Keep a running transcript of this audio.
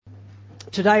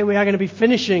Today we are going to be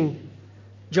finishing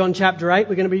John chapter 8.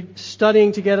 We're going to be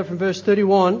studying together from verse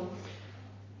 31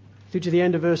 through to the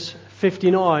end of verse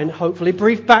 59, hopefully.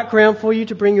 Brief background for you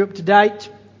to bring you up to date.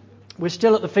 We're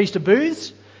still at the Feast of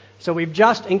Booths. So we've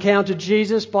just encountered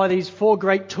Jesus by these 4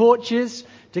 great torches,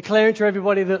 declaring to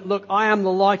everybody that, look, I am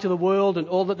the light of the world and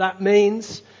all that that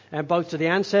means, and both to the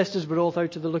ancestors but also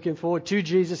to the looking forward to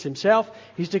Jesus himself.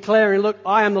 He's declaring, look,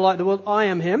 I am the light of the world, I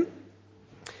am him.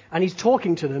 And he's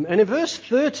talking to them. And in verse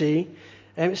 30,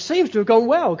 it seems to have gone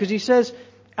well, because he says,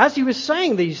 as he was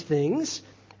saying these things,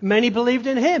 many believed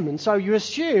in him. And so you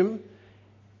assume,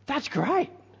 that's great.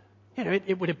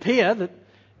 It would appear that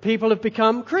people have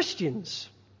become Christians.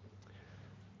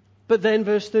 But then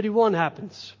verse 31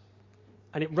 happens.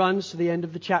 And it runs to the end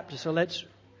of the chapter. So let's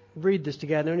read this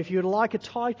together. And if you would like a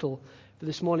title for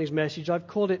this morning's message, I've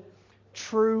called it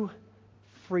True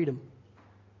Freedom.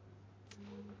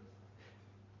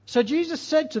 So Jesus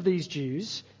said to these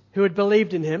Jews who had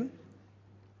believed in him,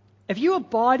 if you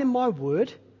abide in my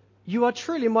word, you are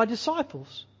truly my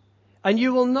disciples, and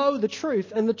you will know the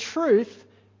truth, and the truth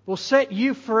will set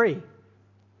you free.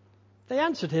 They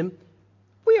answered him,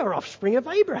 we are offspring of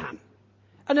Abraham,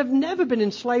 and have never been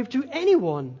enslaved to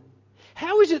anyone.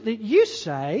 How is it that you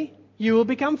say you will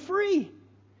become free?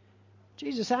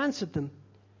 Jesus answered them,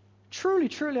 truly,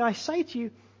 truly, I say to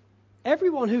you,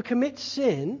 everyone who commits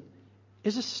sin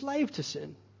is a slave to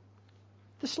sin.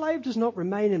 The slave does not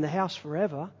remain in the house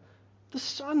forever. The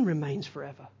Son remains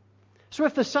forever. So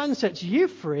if the Son sets you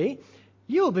free,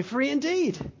 you will be free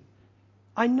indeed.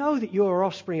 I know that you are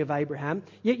offspring of Abraham,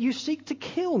 yet you seek to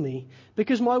kill me,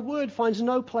 because my word finds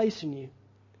no place in you.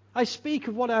 I speak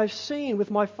of what I have seen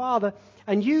with my Father,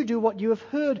 and you do what you have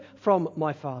heard from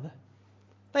my Father.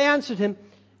 They answered him,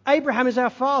 Abraham is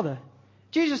our father.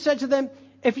 Jesus said to them,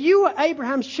 if you were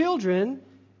Abraham's children,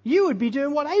 you would be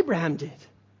doing what Abraham did.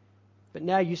 But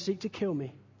now you seek to kill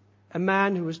me, a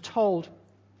man who has told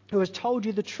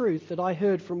you the truth that I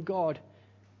heard from God.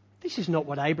 This is not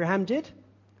what Abraham did.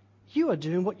 You are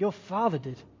doing what your father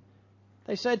did.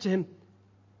 They said to him,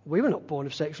 we were not born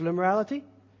of sexual immorality.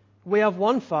 We have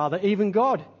one Father, even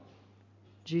God.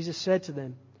 Jesus said to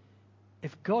them,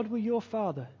 if God were your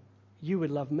Father, you would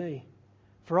love me.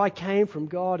 For I came from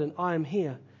God and I am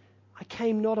here. I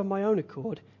came not of my own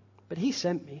accord, but he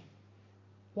sent me.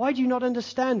 Why do you not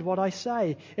understand what I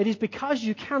say? It is because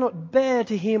you cannot bear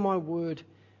to hear my word.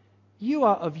 You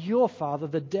are of your father,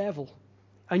 the devil,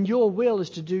 and your will is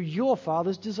to do your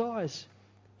father's desires.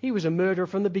 He was a murderer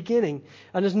from the beginning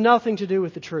and has nothing to do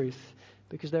with the truth,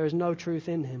 because there is no truth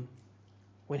in him.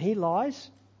 When he lies,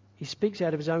 he speaks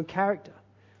out of his own character,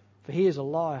 for he is a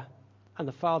liar and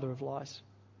the father of lies.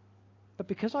 But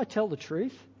because I tell the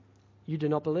truth, you do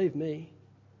not believe me.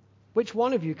 Which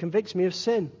one of you convicts me of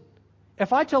sin?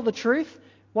 If I tell the truth,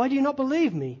 why do you not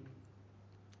believe me?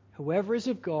 Whoever is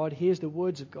of God hears the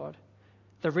words of God.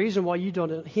 The reason why you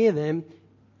don't hear them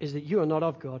is that you are not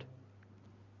of God.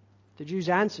 The Jews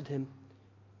answered him,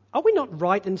 are we not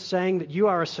right in saying that you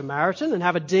are a Samaritan and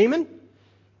have a demon?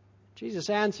 Jesus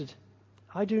answered,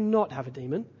 I do not have a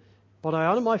demon, but I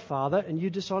honor my Father and you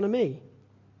dishonor me.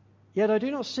 Yet I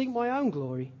do not seek my own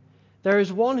glory. There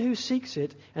is one who seeks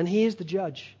it, and he is the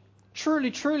judge.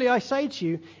 Truly, truly, I say to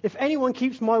you, if anyone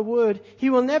keeps my word, he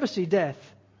will never see death.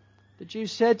 The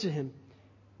Jews said to him,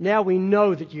 now we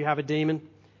know that you have a demon.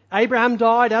 Abraham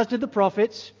died, as did the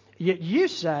prophets. Yet you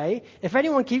say, if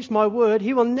anyone keeps my word,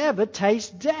 he will never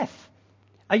taste death.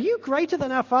 Are you greater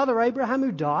than our father Abraham,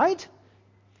 who died?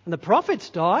 And the prophets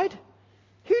died?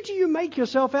 Who do you make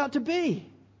yourself out to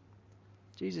be?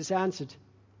 Jesus answered,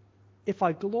 if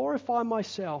I glorify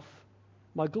myself,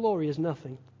 my glory is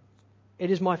nothing. It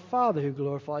is my Father who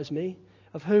glorifies me,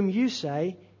 of whom you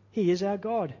say he is our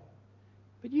God.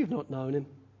 But you've not known him.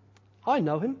 I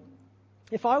know him.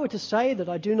 If I were to say that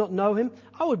I do not know him,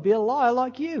 I would be a liar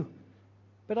like you.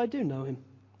 But I do know him,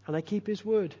 and I keep his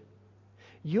word.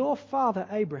 Your father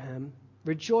Abraham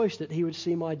rejoiced that he would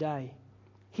see my day.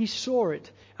 He saw it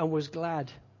and was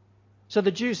glad. So the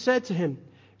Jews said to him,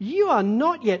 you are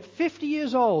not yet 50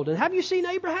 years old, and have you seen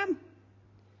Abraham?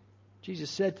 Jesus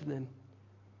said to them,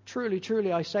 truly,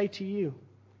 truly, I say to you,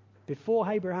 before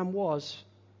Abraham was,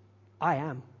 I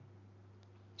am.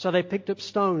 So they picked up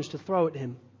stones to throw at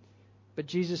him. But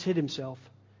Jesus hid himself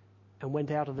and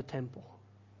went out of the temple.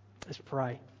 Let's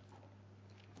pray.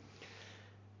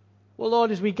 Well,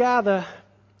 Lord, as we gather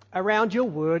around your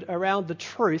word, around the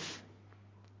truth,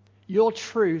 your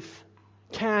truth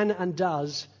can and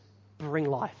does bring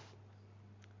life.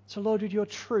 So, Lord, would your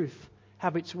truth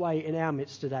have its way in our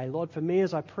midst today? Lord, for me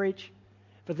as I preach,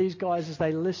 But these guys, as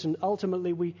they listen,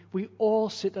 ultimately we all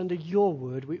sit under your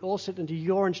word. We all sit under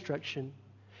your instruction,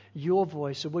 your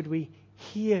voice. So would we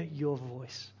hear your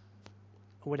voice?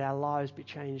 Or would our lives be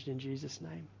changed in Jesus'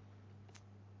 name?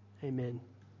 Amen.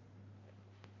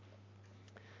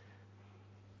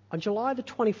 On July the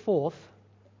 24th,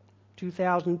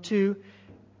 2002,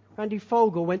 Randy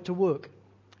Fogel went to work,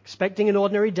 expecting an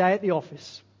ordinary day at the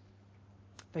office.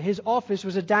 But his office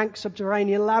was a dank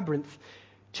subterranean labyrinth,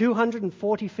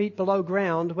 240 feet below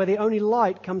ground, where the only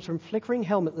light comes from flickering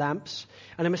helmet lamps,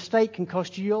 and a mistake can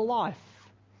cost you your life.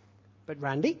 But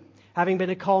Randy, having been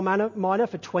a coal miner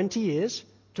for 20 years,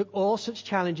 took all such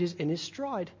challenges in his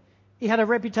stride. He had a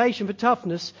reputation for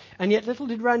toughness, and yet little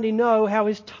did Randy know how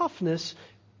his toughness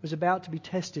was about to be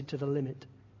tested to the limit.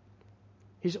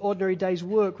 His ordinary day's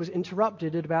work was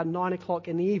interrupted at about 9 o'clock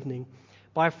in the evening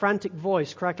by a frantic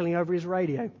voice crackling over his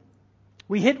radio.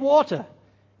 "We hit water!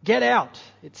 Get out!"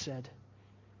 it said.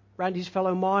 Randy's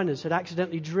fellow miners had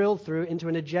accidentally drilled through into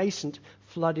an adjacent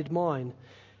flooded mine.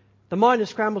 The miners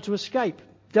scrambled to escape,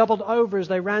 doubled over as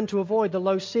they ran to avoid the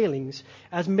low ceilings,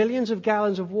 as millions of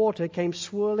gallons of water came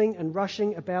swirling and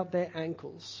rushing about their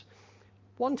ankles.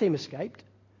 One team escaped,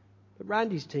 but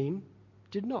Randy's team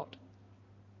did not.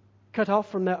 Cut off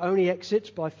from their only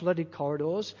exits by flooded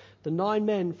corridors, the 9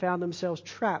 men found themselves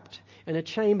trapped in a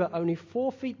chamber only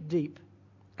 4 feet deep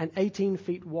and 18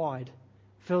 feet wide,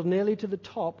 filled nearly to the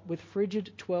top with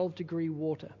frigid 12-degree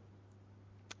water.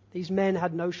 These men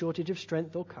had no shortage of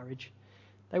strength or courage.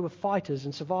 They were fighters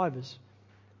and survivors,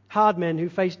 hard men who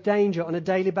faced danger on a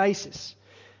daily basis.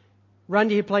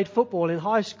 Randy had played football in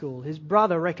high school. His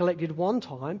brother recollected one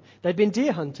time they'd been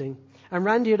deer hunting, and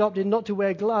Randy had opted not to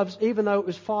wear gloves even though it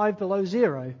was 5 below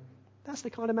zero. That's the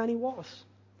kind of man he was.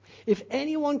 If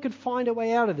anyone could find a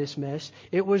way out of this mess,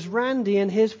 it was Randy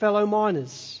and his fellow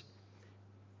miners.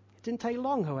 It didn't take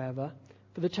long, however,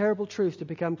 for the terrible truth to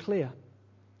become clear.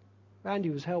 Randy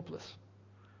was helpless.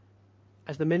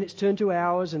 As the minutes turned to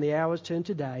hours and the hours turned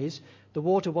to days, the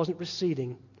water wasn't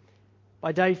receding.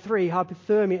 By day 3,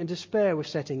 hypothermia and despair were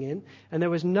setting in, and there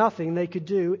was nothing they could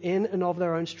do in and of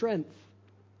their own strength.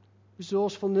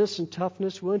 Resourcefulness and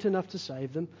toughness weren't enough to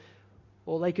save them.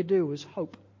 All they could do was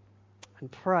hope and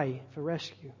pray for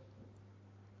rescue.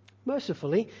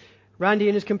 Mercifully, Randy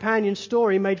and his companion's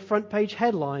story made front-page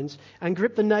headlines and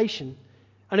gripped the nation,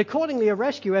 and accordingly a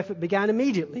rescue effort began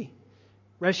immediately.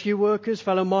 Rescue workers,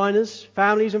 fellow miners,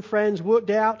 families and friends worked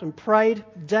out and prayed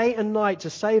day and night to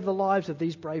save the lives of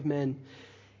these brave men.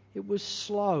 It was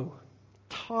slow,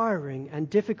 tiring and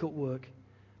difficult work,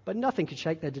 but nothing could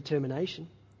shake their determination.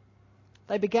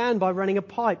 They began by running a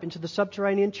pipe into the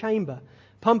subterranean chamber,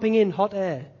 pumping in hot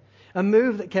air, a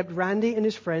move that kept Randy and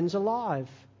his friends alive.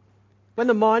 When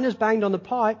the miners banged on the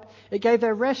pipe, it gave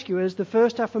their rescuers the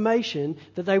first affirmation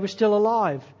that they were still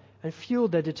alive and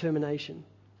fueled their determination.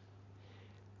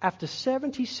 After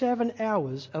 77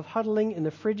 hours of huddling in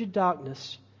the frigid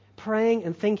darkness, praying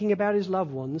and thinking about his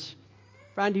loved ones,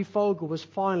 Randy Fogel was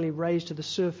finally raised to the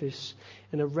surface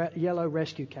in a yellow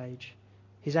rescue cage.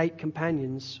 His 8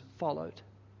 companions followed.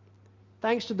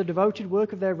 Thanks to the devoted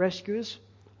work of their rescuers,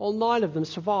 all 9 of them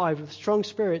survived with strong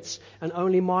spirits and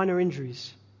only minor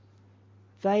injuries.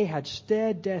 They had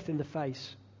stared death in the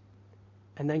face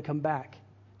and then come back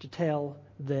to tell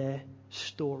their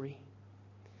story.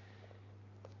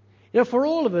 You know, for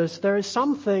all of us, there is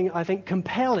something, I think,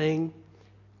 compelling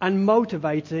and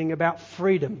motivating about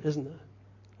freedom, isn't there?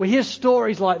 We hear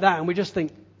stories like that and we just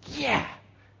think, yeah,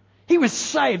 he was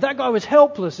saved. That guy was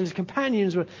helpless. His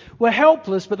companions were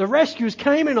helpless, but the rescuers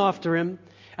came in after him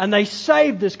and they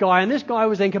saved this guy, and this guy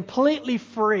was then completely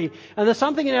free. And there's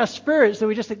something in our spirits that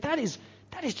we just think, that is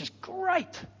just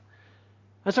great.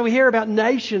 And so we hear about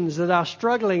nations that are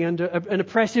struggling under an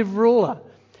oppressive ruler.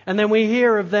 And then we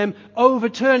hear of them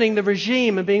overturning the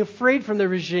regime and being freed from the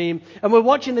regime. And we're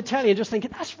watching the telly and just thinking,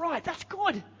 that's right, that's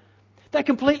good. They're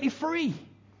completely free.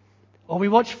 Or we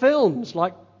watch films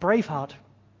like Braveheart,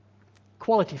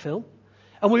 quality film,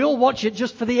 and we all watch it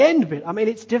just for the end bit. I mean,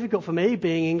 it's difficult for me,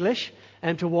 being English,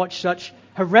 and to watch such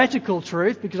heretical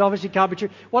truth, because obviously it can't be true.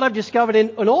 What I've discovered in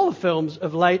all the films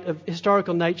of late of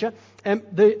historical nature,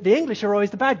 the English are always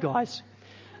the bad guys.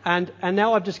 And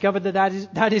now I've discovered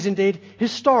that is indeed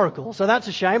historical. So that's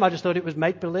a shame. I just thought it was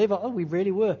make-believe. Oh, we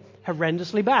really were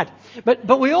horrendously bad.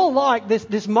 But we all like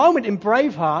this moment in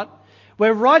Braveheart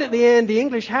where right at the end the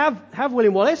English have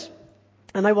William Wallace,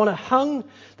 and they want to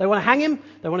hang him,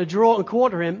 they want to draw and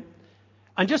quarter him.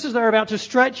 And just as they're about to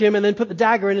stretch him and then put the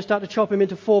dagger in and start to chop him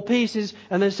into 4 pieces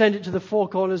and then send it to the 4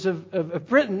 corners of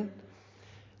Britain,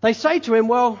 they say to him,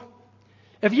 well,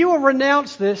 if you will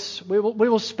renounce this, we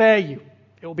will spare you.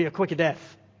 It will be a quicker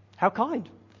death. How kind.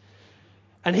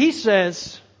 And he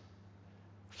says,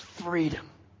 freedom.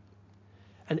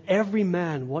 And every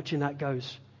man watching that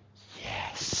goes,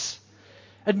 yes.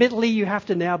 Admittedly, you have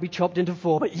to now be chopped into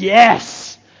 4, but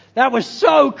yes! That was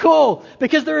so cool!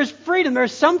 Because there is freedom. There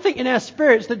is something in our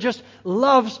spirits that just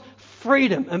loves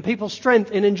freedom and people's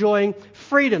strength in enjoying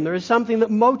freedom. There is something that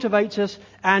motivates us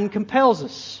and compels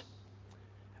us.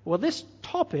 Well, this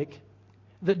topic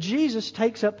that Jesus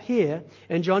takes up here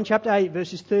in John chapter 8,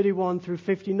 verses 31 through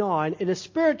 59, in a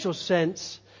spiritual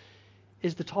sense,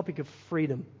 is the topic of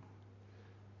freedom.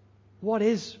 What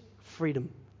is freedom?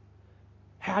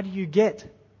 How do you get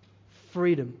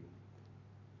freedom?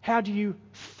 How do you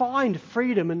find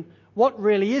freedom, and what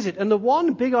really is it? And the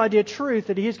one big idea truth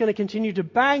that he is going to continue to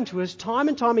bang to us time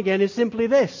and time again is simply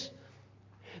this: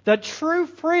 that true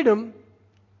freedom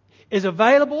is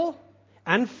available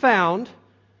and found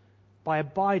by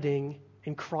abiding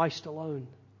in Christ alone.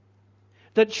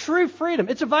 That true freedom,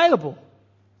 it's available,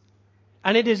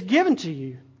 and it is given to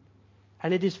you,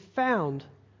 and it is found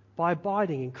by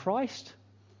abiding in Christ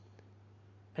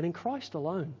and in Christ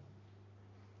alone.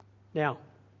 Now,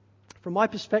 from my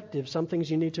perspective, some things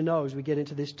you need to know as we get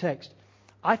into this text.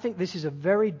 I think this is a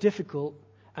very difficult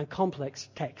and complex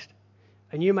text.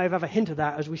 And you may have a hint of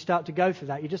that as we start to go through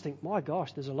that. You just think, my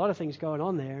gosh, there's a lot of things going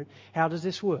on there. How does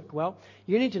this work? Well,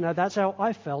 you need to know that's how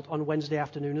I felt on Wednesday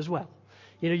afternoon as well.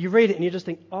 You know, you read it and you just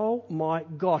think, oh my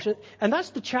gosh. And that's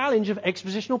the challenge of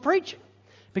expositional preaching.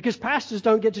 Because pastors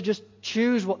don't get to just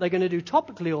choose what they're going to do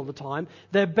topically all the time.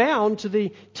 They're bound to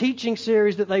the teaching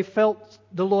series that they felt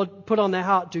the Lord put on their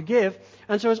heart to give.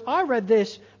 And so as I read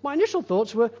this, my initial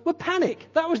thoughts were panic.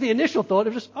 That was the initial thought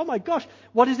of just, oh my gosh,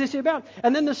 what is this about?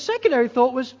 And then the secondary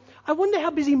thought was, I wonder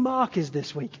how busy Mark is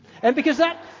this week. And because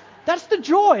that's the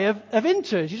joy of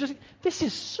interns. You just think, this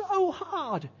is so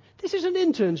hard. This is an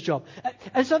intern's job.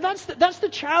 And so that's the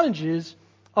challenges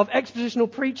of expositional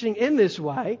preaching in this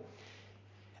way.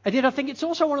 And yet I think it's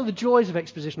also one of the joys of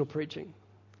expositional preaching,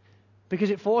 because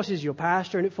it forces your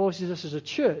pastor and it forces us as a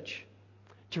church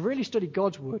to really study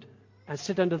God's Word and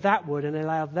sit under that Word and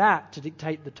allow that to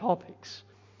dictate the topics.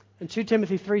 And 2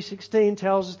 Timothy 3:16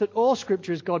 tells us that all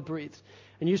Scripture is God-breathed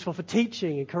and useful for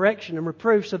teaching and correction and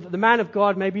reproof, so that the man of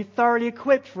God may be thoroughly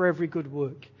equipped for every good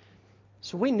work.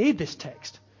 So we need this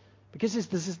text, because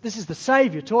this is the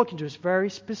Saviour talking to us very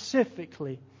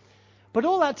specifically. But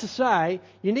all that to say,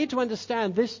 you need to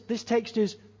understand this text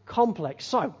is complex.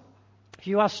 So, if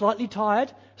you are slightly tired,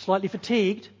 slightly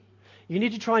fatigued, you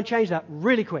need to try and change that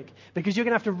really quick, because you're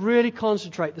going to have to really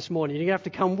concentrate this morning. You're going to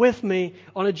have to come with me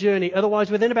on a journey. Otherwise,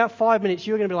 within about 5 minutes,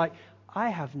 you're going to be like, I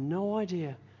have no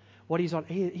idea what he's on.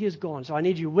 He is gone. So I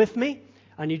need you with me.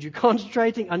 I need you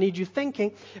concentrating. I need you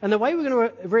thinking. And the way we're going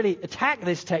to really attack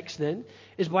this text then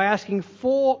is by asking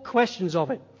 4 questions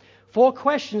of it. 4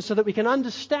 questions so that we can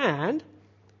understand,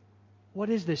 what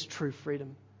is this true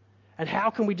freedom? And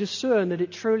how can we discern that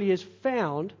it truly is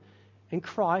found in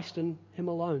Christ and Him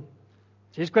alone?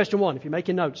 So here's question 1, if you're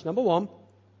making notes. Number 1,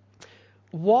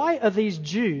 why are these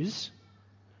Jews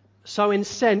so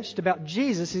incensed about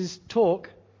Jesus' talk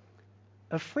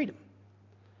of freedom?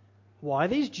 Why are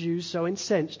these Jews so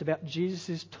incensed about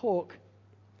Jesus' talk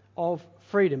of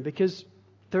freedom? Because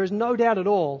there is no doubt at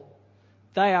all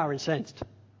they are incensed.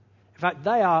 In fact,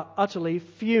 they are utterly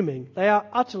fuming. They are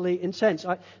utterly incensed.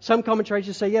 Some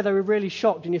commentators say, yeah, they were really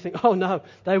shocked. And you think, oh no,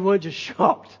 they weren't just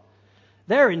shocked.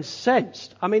 They're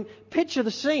incensed. I mean, picture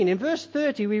the scene. In verse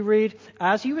 30 we read,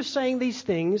 as he was saying these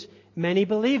things, many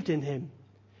believed in him.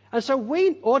 And so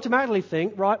we automatically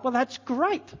think, right, well, that's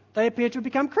great. They appear to have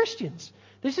become Christians.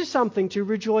 This is something to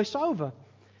rejoice over.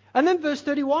 And then verse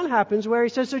 31 happens where he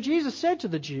says, so Jesus said to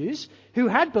the Jews who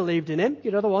had believed in him,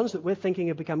 the ones that we're thinking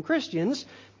have become Christians,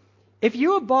 if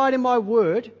you abide in my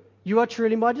word, you are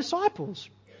truly my disciples.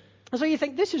 And so you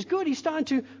think, this is good. He's starting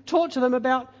to talk to them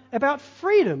about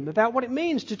freedom, about what it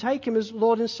means to take him as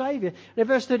Lord and Saviour. And in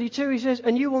verse 32 he says,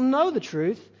 and you will know the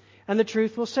truth, and the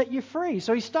truth will set you free.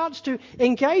 So he starts to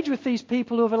engage with these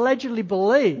people who have allegedly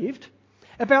believed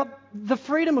about the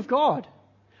freedom of God,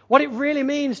 what it really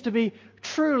means to be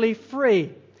truly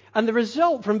free. And the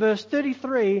result from verse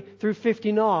 33 through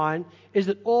 59 is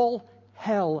that all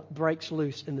hell breaks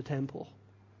loose in the temple.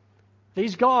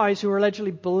 These guys who are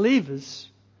allegedly believers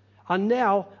are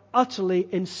now utterly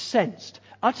incensed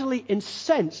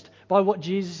by what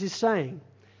Jesus is saying.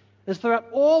 And throughout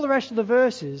all the rest of the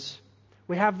verses,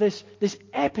 we have this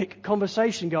epic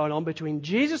conversation going on between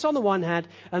Jesus on the one hand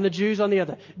and the Jews on the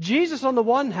other. Jesus on the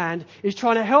one hand is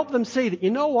trying to help them see that, you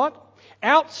know what?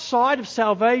 Outside of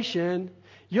salvation,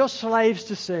 you're slaves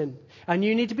to sin and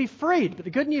you need to be freed. But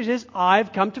the good news is,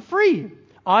 I've come to free you.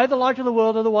 I, the light of the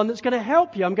world, are the one that's going to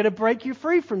help you. I'm going to break you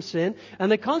free from sin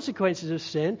and the consequences of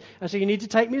sin. And so you need to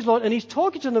take me as Lord. And he's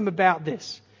talking to them about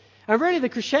this. And really the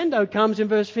crescendo comes in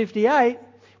verse 58,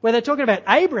 where they're talking about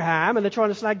Abraham and they're trying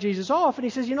to slag Jesus off. And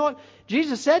he says, you know what?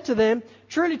 Jesus said to them,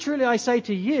 truly, truly, I say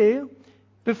to you,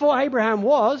 before Abraham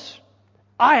was,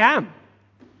 I am.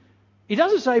 He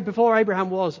doesn't say before Abraham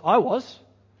was, I was.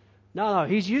 No,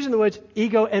 he's using the words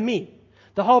ego eimi.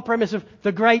 The whole premise of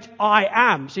the great I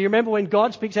am. So you remember when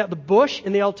God speaks out the bush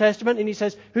in the Old Testament and he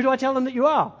says, who do I tell them that you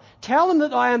are? Tell them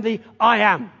that I am the I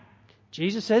am.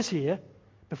 Jesus says here,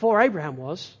 before Abraham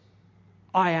was,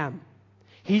 I am.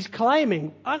 He's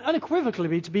claiming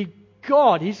unequivocally to be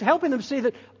God. He's helping them see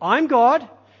that I'm God,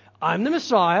 I'm the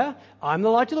Messiah, I'm the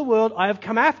light of the world, I have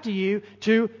come after you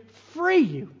to free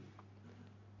you.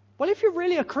 Well, if you're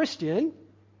really a Christian,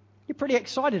 you're pretty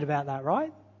excited about that,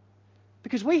 right?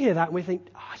 Because we hear that and we think,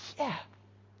 oh yeah,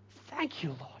 thank you,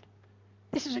 Lord.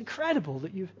 This is incredible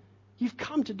that you've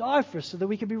come to die for us so that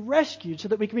we can be rescued, so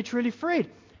that we can be truly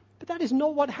freed. But that is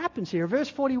not what happens here. In verse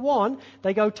 41,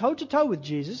 they go toe-to-toe with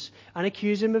Jesus and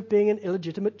accuse him of being an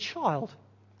illegitimate child.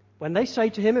 When they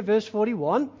say to him in verse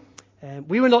 41,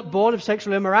 we were not born of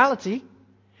sexual immorality,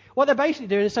 what they're basically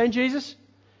doing is saying, Jesus,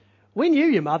 we knew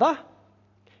your mother.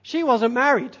 She wasn't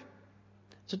married.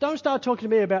 So don't start talking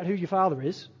to me about who your father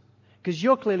is, because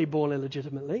you're clearly born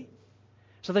illegitimately.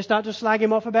 So they start to slag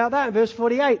him off about that. In verse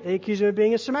 48, they accuse him of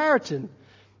being a Samaritan.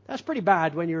 That's pretty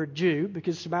bad when you're a Jew,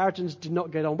 because Samaritans did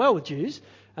not get on well with Jews.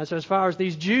 And so as far as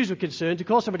these Jews were concerned, to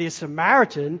call somebody a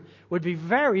Samaritan would be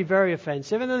very, very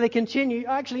offensive. And then they continue,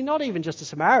 actually not even just a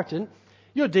Samaritan,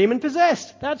 you're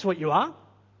demon-possessed. That's what you are.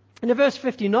 And in verse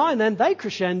 59 then, they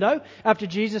crescendo, after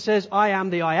Jesus says, I am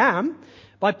the I am,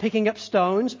 by picking up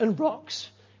stones and rocks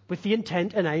with the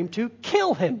intent and aim to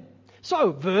kill him.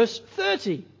 So, verse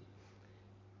 30.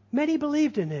 Many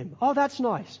believed in him. Oh, that's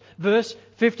nice. Verse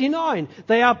 59.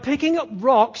 They are picking up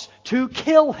rocks to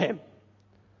kill him.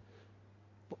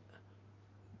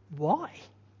 Why?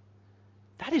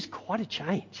 That is quite a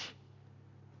change.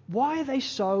 Why are they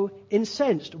so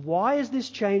incensed? Why has this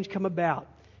change come about?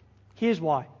 Here's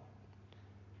why.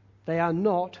 They are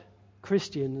not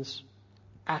Christians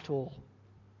at all.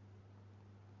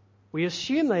 We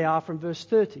assume they are from verse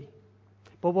 30.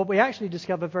 But what we actually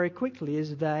discover very quickly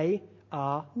is they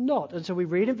are not. And so we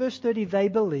read in verse 30, they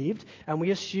believed, and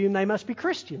we assume they must be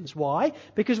Christians. Why?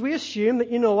 Because we assume that,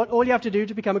 you know what, all you have to do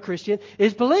to become a Christian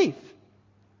is believe.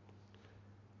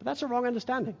 But that's a wrong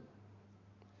understanding.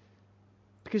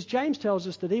 Because James tells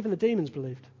us that even the demons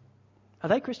believed. Are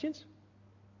they Christians?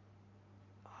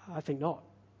 I think not.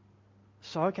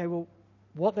 So, okay, well,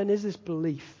 what then is this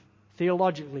belief?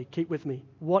 Theologically, keep with me.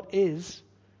 What is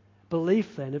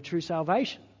belief then of true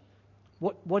salvation?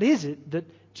 What is it that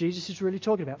Jesus is really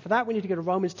talking about? For that, we need to go to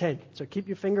Romans 10. So keep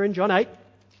your finger in John 8.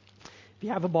 If you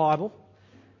have a Bible,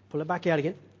 pull it back out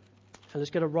again. And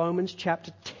let's go to Romans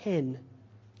chapter 10.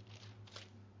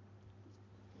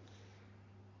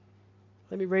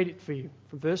 Let me read it for you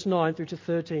from verse 9 through to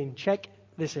 13. Check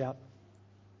this out.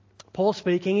 Paul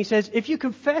speaking, he says, if you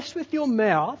confess with your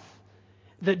mouth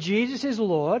that Jesus is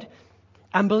Lord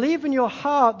and believe in your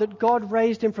heart that God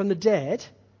raised him from the dead,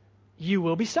 you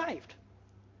will be saved.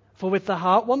 For with the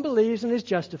heart one believes and is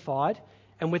justified,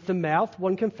 and with the mouth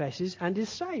one confesses and is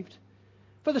saved.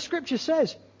 For the scripture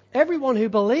says, everyone who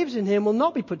believes in him will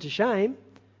not be put to shame.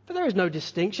 For there is no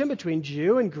distinction between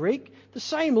Jew and Greek. The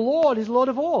same Lord is Lord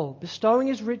of all, bestowing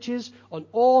his riches on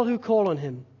all who call on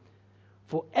him.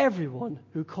 For everyone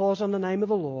who calls on the name of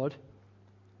the Lord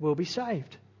will be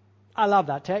saved. I love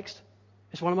that text.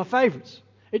 It's one of my favorites.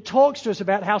 It talks to us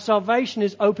about how salvation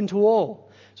is open to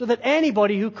all, so that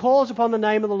anybody who calls upon the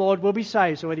name of the Lord will be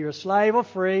saved. So whether you're a slave or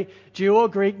free, Jew or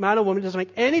Greek, man or woman, it doesn't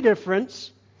make any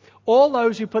difference. All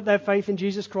those who put their faith in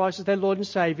Jesus Christ as their Lord and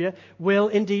Saviour will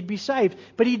indeed be saved.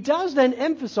 But he does then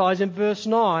emphasize in verse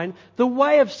 9 the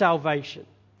way of salvation.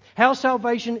 How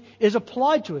salvation is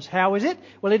applied to us. How is it?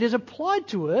 Well, it is applied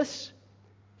to us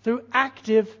through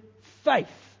active faith.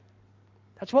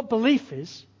 That's what belief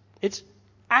is. It's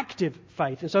active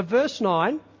faith. And so verse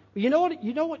 9, you know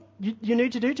what you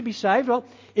need to do to be saved? Well,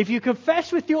 if you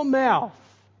confess with your mouth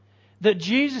that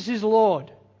Jesus is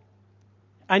Lord,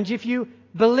 and if you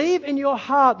believe in your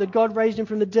heart that God raised him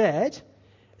from the dead,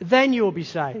 then you will be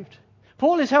saved.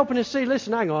 Paul is helping us see,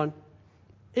 listen, hang on.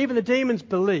 Even the demons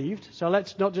believed, so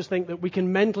let's not just think that we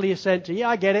can mentally assent to, yeah,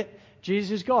 I get it,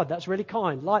 Jesus is God, that's really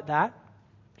kind, like that.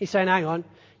 He's saying, hang on,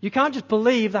 you can't just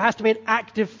believe, there has to be an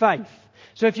active faith.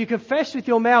 So if you confess with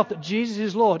your mouth that Jesus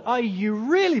is Lord, i.e. you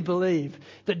really believe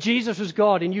that Jesus was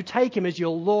God and you take him as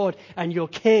your Lord and your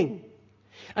King,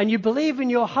 and you believe in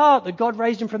your heart that God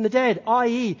raised him from the dead,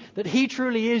 i.e., that he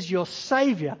truly is your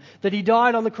Savior, that he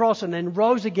died on the cross and then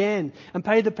rose again and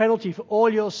paid the penalty for all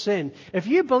your sin, if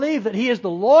you believe that he is the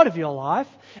Lord of your life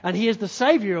and he is the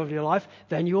Savior of your life,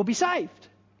 then you will be saved.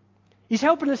 He's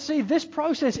helping us see this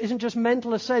process isn't just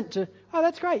mental assent to, oh,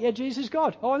 that's great, yeah, Jesus is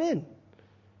God, oh, I'm in.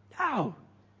 No.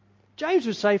 James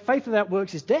would say faith without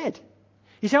works is dead.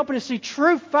 He's helping us see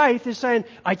true faith is saying,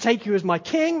 I take you as my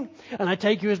king and I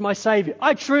take you as my Savior.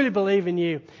 I truly believe in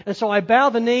you. And so I bow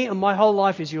the knee and my whole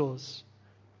life is yours.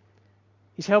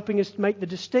 He's helping us make the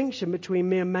distinction between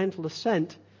mere mental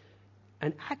assent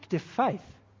and active faith,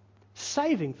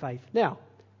 saving faith. Now,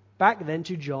 back then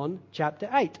to John chapter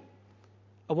 8.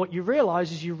 And what you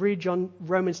realize as you read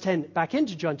Romans 10 back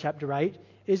into John chapter 8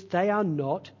 is they are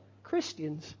not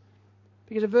Christians.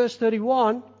 Because in verse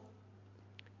 31,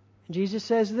 Jesus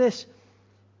says this,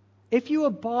 if you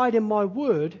abide in my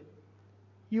word,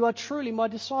 you are truly my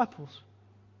disciples.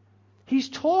 He's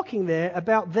talking there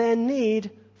about their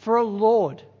need for a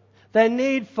Lord, their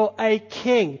need for a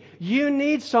king. You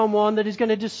need someone that is going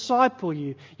to disciple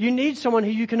you. You need someone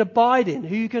who you can abide in,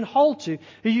 who you can hold to,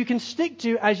 who you can stick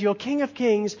to as your King of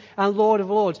Kings and Lord of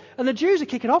Lords. And the Jews are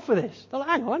kicking off with this. They're like,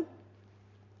 hang on.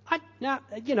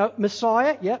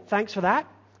 Messiah, yeah, thanks for that.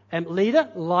 Leader,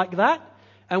 like that.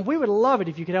 And we would love it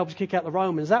if you could help us kick out the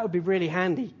Romans. That would be really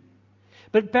handy.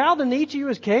 But bow the knee to you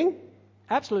as king?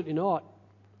 Absolutely not.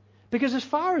 Because as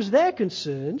far as they're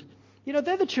concerned,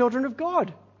 they're the children of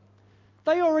God.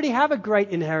 They already have a great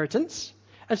inheritance.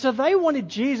 And so they wanted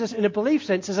Jesus in a belief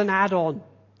sense as an add-on.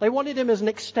 They wanted him as an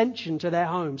extension to their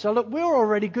home. So look, we're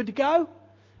already good to go.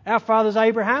 Our father's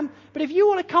Abraham. But if you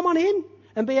want to come on in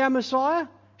and be our Messiah,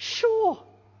 sure.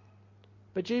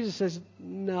 But Jesus says,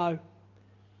 no.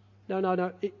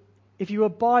 No. If you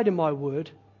abide in my word,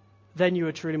 then you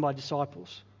are truly my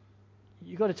disciples.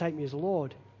 You've got to take me as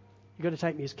Lord. You've got to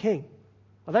take me as King.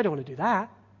 Well, they don't want to do that.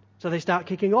 So they start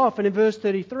kicking off. And in verse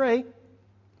 32,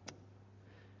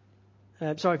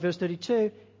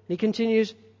 he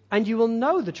continues, and you will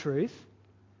know the truth,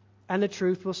 and the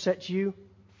truth will set you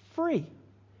free.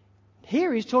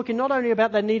 Here he's talking not only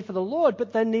about their need for the Lord,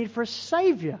 but their need for a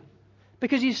Savior.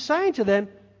 Because he's saying to them,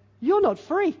 you're not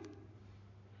free.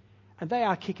 And they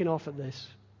are kicking off at this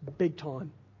big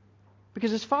time.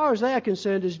 Because as far as they are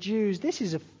concerned as Jews, this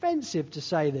is offensive to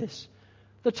say this.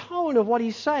 The tone of what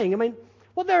he's saying.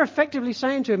 What they're effectively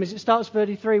saying to him is, it starts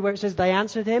 33 where it says they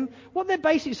answered him. What they're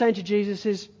basically saying to Jesus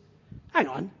is, hang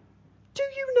on, do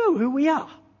you know who we are?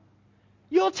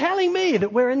 You're telling me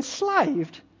that we're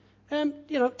enslaved.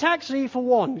 Taxi for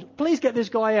one. Please get this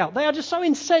guy out. They are just so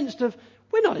incensed of,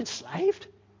 we're not enslaved.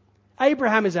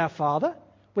 Abraham is our father.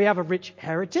 We have a rich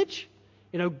heritage.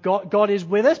 God is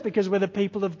with us because we're the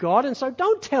people of God. And so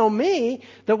don't tell me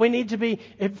that we need to be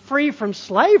free from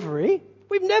slavery.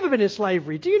 We've never been in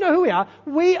slavery. Do you know who we are?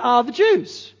 We are the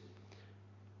Jews.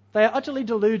 They are utterly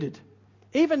deluded.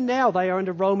 Even now they are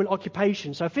under Roman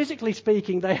occupation. So physically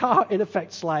speaking, they are in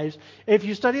effect slaves. If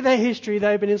you study their history,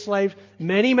 they've been enslaved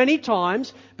many, many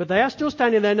times. But they are still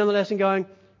standing there nonetheless and going,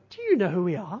 do you know who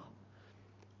we are?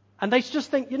 And they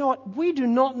just think, we do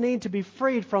not need to be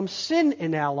freed from sin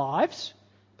in our lives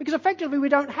because effectively we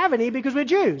don't have any because we're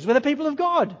Jews. We're the people of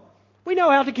God. We know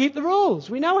how to keep the rules.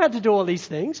 We know how to do all these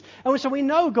things. And so we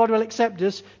know God will accept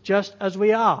us just as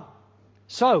we are.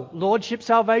 So, Lordship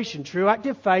salvation, true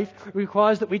active faith,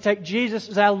 requires that we take Jesus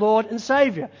as our Lord and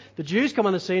Saviour. The Jews come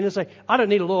on the scene and say, I don't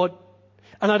need a Lord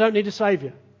and I don't need a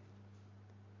Saviour.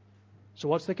 So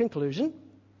what's the conclusion?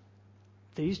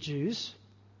 These Jews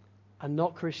are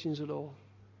not Christians at all.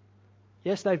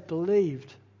 Yes, they've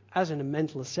believed, as in a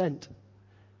mental assent,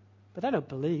 but they don't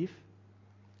believe,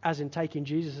 as in taking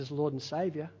Jesus as Lord and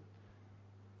Saviour.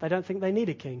 They don't think they need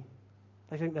a king.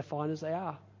 They think they're fine as they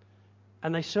are.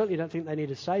 And they certainly don't think they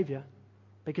need a Saviour,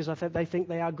 because they think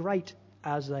they are great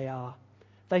as they are.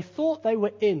 They thought they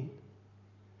were in,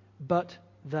 but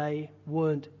they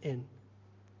weren't in.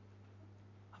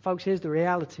 Folks, here's the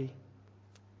reality.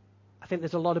 I think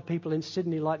there's a lot of people in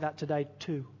Sydney like that today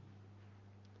too.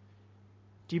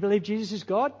 Do you believe Jesus is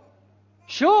God?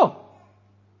 Sure.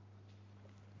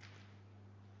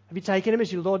 Have you taken him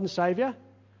as your Lord and Saviour?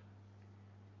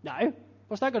 No.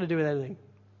 What's that got to do with anything?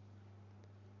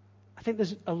 I think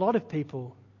there's a lot of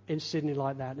people in Sydney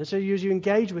like that. And so as you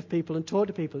engage with people and talk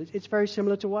to people, it's very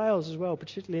similar to Wales as well,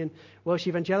 particularly in Welsh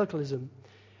evangelicalism.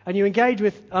 And you engage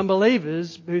with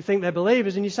unbelievers who think they're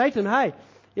believers, and you say to them, hey,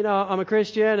 I'm a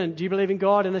Christian, and do you believe in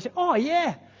God? And they say, oh,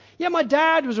 yeah. Yeah, my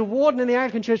dad was a warden in the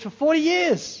Anglican Church for 40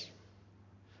 years.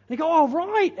 And you go, oh,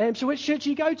 right. So which church do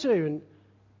you go to? And,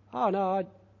 oh, no,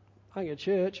 I go to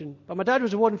church, but my dad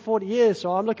was a warden 40 years,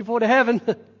 so I'm looking forward to heaven.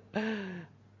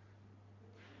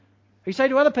 You say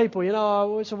to other people,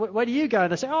 so where do you go?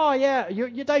 They say, oh yeah,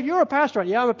 Dave, you're a pastor, aren't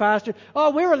you? Yeah, I'm a pastor. Oh,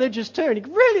 we're religious too. And you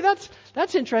go, really,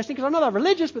 that's interesting, because I'm not that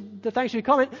religious, but thanks for your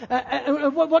comment.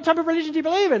 What type of religion do you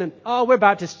believe in? And, oh, we're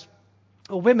Baptists,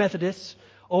 or we're Methodists,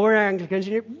 or we're Anglicans.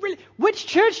 And really, which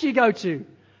church do you go to?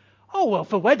 Oh, well,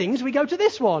 for weddings, we go to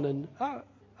this one. And,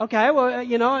 okay, well,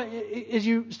 as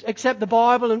you accept the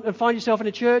Bible and find yourself in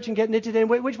a church and get knitted in,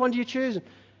 which one do you choose? And,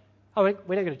 oh,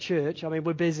 we don't go to church. I mean,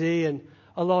 we're busy and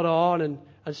a lot on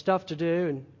and stuff to do.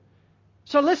 And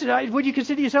so listen, would you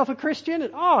consider yourself a Christian?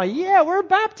 And, oh, yeah, we're a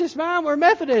Baptist, man. We're a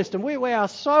Methodist. And we are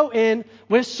so in.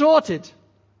 We're sorted.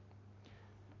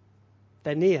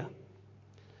 They're near.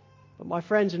 But my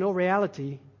friends, in all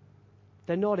reality,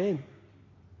 they're not in.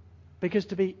 Because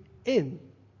to be in,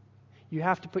 you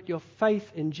have to put your faith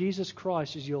in Jesus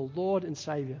Christ as your Lord and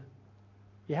Savior.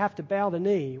 You have to bow the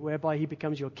knee whereby He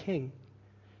becomes your King.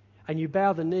 And you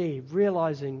bow the knee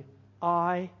realizing,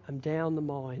 I am down the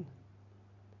mine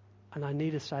and I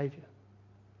need a Savior.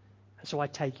 And so I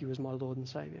take you as my Lord and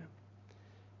Savior.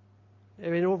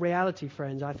 In all reality,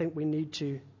 friends, I think we need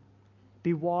to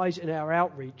be wise in our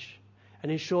outreach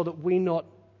and ensure that we not,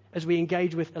 as we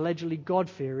engage with allegedly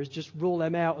God-fearers, just rule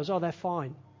them out as, oh, they're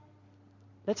fine.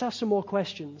 Let's ask some more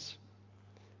questions.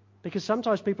 Because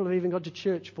sometimes people have even gone to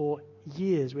church for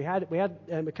years. We had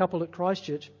a couple at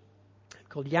Christchurch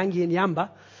called Yangi and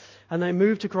Yamba. And they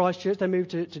moved to Christchurch, they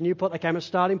moved to Newport, they came at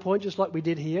Starting Point just like we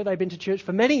did here. They've been to church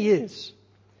for many years.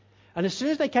 And as soon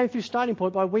as they came through Starting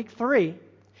Point, by week 3,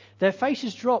 their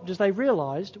faces dropped as they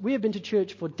realized, we have been to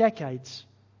church for decades.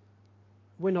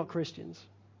 We're not Christians.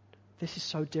 This is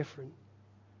so different.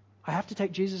 I have to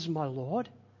take Jesus as my Lord,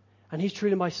 and He's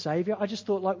truly my Savior. I just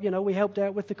thought, we helped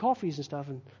out with the coffees and stuff,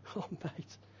 and, oh,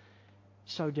 mate,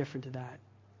 so different to that.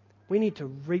 We need to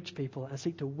reach people and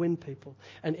seek to win people.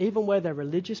 And even where they're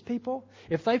religious people,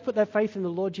 if they put their faith in the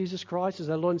Lord Jesus Christ as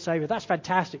their Lord and Savior, that's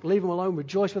fantastic. Leave them alone.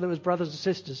 Rejoice with them as brothers and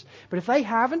sisters. But if they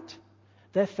haven't,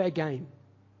 they're fair game.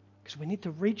 Because we need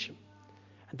to reach them.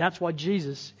 And that's why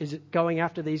Jesus is going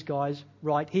after these guys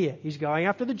right here. He's going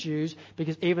after the Jews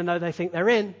because even though they think they're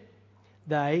in,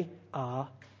 they are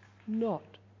not.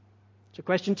 So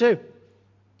question 2.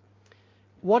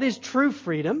 What is true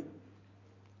freedom?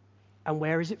 And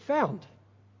where is it found?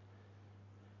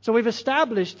 So we've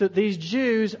established that these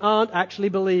Jews aren't actually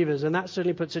believers, and that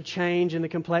certainly puts a change in the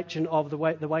complexion of the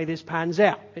way this pans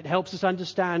out. It helps us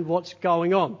understand what's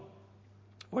going on.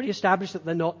 We already established that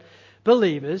they're not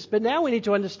believers, but now we need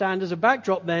to understand as a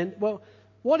backdrop then, well,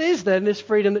 what is then this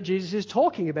freedom that Jesus is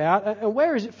talking about, and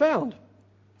where is it found?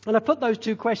 And I put those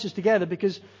two questions together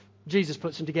because Jesus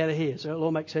puts them together here, so it'll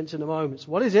all make sense in a moment.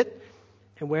 So what is it,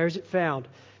 and where is it found?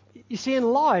 You see, in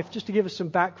life, just to give us some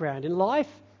background, in life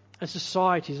and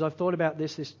societies, I've thought about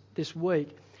this week,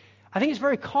 I think it's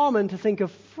very common to think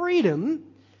of freedom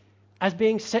as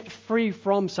being set free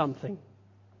from something.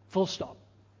 Full stop.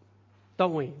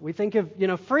 Don't we? We think of,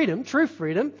 freedom, true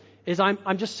freedom, is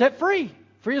I'm just set free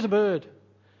as a bird.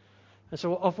 And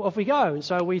so off we go. And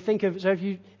so we think of, so if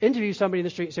you interview somebody in the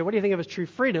street and say, what do you think of as true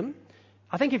freedom?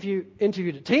 I think if you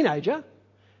interviewed a teenager,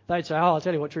 they'd say, oh, I'll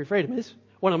tell you what true freedom is.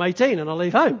 When I'm 18 and I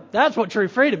leave home. That's what true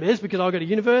freedom is, because I'll go to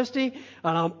university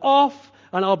and I'm off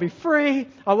and I'll be free.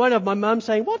 I won't have my mum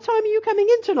saying, what time are you coming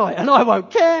in tonight? And I won't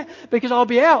care because I'll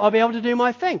be out. I'll be able to do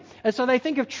my thing. And so they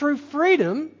think of true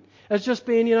freedom as just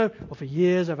being, well, for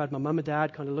years I've had my mum and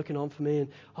dad kind of looking on for me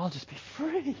and I'll just be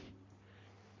free.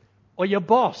 Or your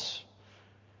boss.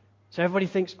 So everybody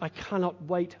thinks, I cannot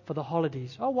wait for the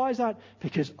holidays. Oh, why is that?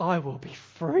 Because I will be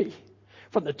free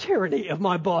from the tyranny of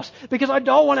my boss, because I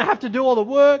don't want to have to do all the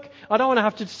work. I don't want to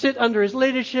have to sit under his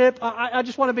leadership. I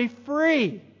just want to be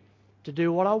free to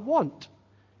do what I want.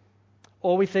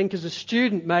 Or we think as a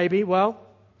student maybe, well,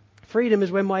 freedom is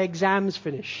when my exams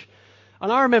finish.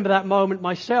 And I remember that moment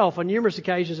myself on numerous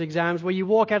occasions, exams, where you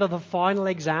walk out of the final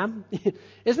exam.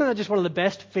 Isn't that just one of the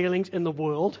best feelings in the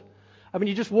world? I mean,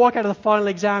 you just walk out of the final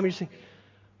exam and you think,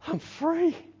 I'm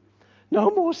free. No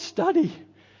more study.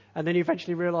 And then you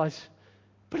eventually realize,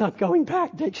 but I'm going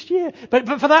back next year. But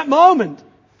for that moment,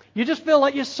 you just feel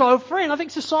like you're so free. And I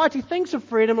think society thinks of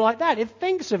freedom like that. It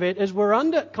thinks of it as we're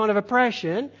under kind of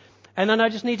oppression, and then I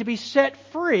just need to be set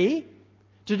free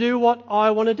to do what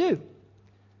I want to do.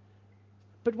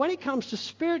 But when it comes to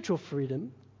spiritual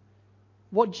freedom,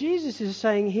 what Jesus is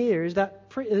saying here is that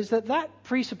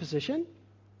presupposition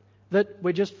that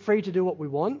we're just free to do what we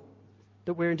want,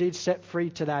 that we're indeed set free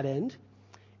to that end,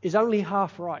 is only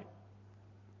half right.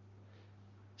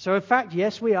 So in fact,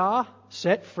 yes, we are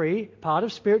set free. Part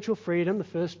of spiritual freedom, the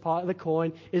first part of the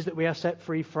coin, is that we are set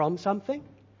free from something.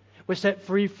 We're set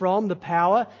free from the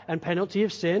power and penalty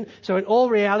of sin. So in all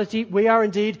reality, we are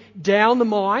indeed down the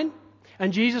mine.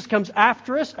 And Jesus comes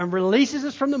after us and releases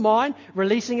us from the mine,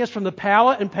 releasing us from the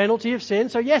power and penalty of sin.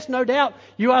 So yes, no doubt,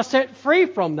 you are set free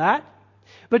from that.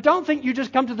 But don't think you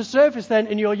just come to the surface then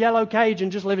in your yellow cage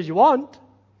and just live as you want.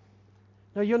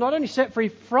 No, you're not only set free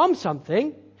from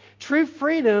something, true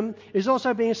freedom is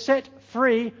also being set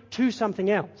free to something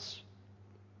else.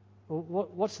 Well,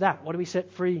 what's that? What are we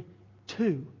set free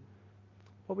to?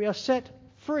 Well, we are set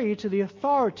free to the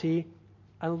authority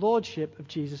and lordship of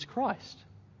Jesus Christ.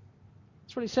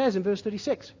 That's what he says in verse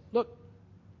 36. Look,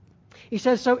 he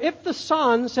says, so if the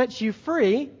Son sets you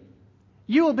free,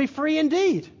 you will be free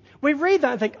indeed. We read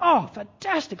that and think, oh,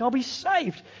 fantastic, I'll be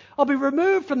saved. I'll be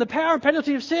removed from the power and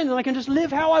penalty of sin and I can just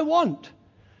live how I want.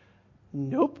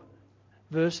 Nope.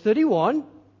 Verse 31,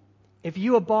 if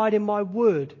you abide in my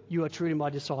word, you are truly my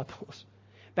disciples.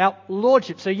 About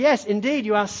lordship. So yes, indeed,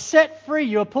 you are set free.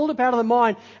 You are pulled up out of the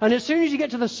mine. And as soon as you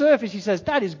get to the surface, he says,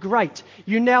 that is great.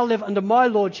 You now live under my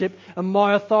lordship and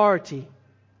my authority.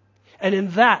 And in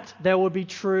that, there will be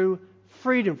true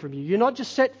freedom from you. You're not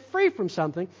just set free from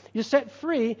something, you're set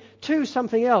free to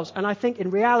something else. And I think in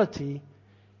reality,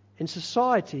 in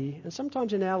society, and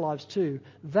sometimes in our lives too,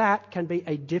 that can be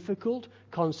a difficult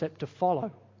concept to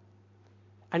follow.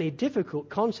 And a difficult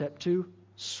concept to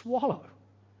swallow.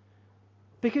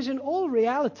 Because in all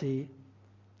reality,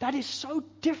 that is so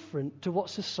different to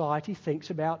what society thinks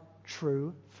about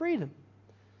true freedom.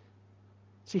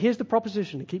 See, here's the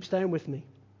proposition, and keep staying with me.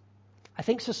 I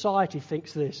think society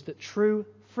thinks this, that true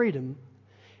freedom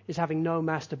is having no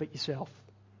master but yourself.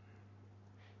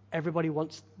 Everybody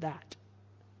wants that.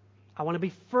 I want to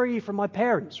be free from my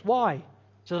parents. Why?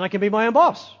 So that I can be my own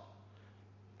boss.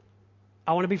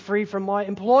 I want to be free from my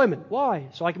employment. Why?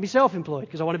 So I can be self-employed,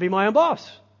 because I want to be my own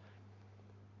boss.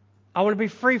 I want to be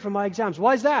free from my exams.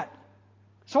 Why is that?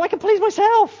 So I can please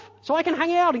myself. So I can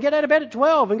hang out and get out of bed at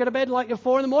 12 and go to bed like at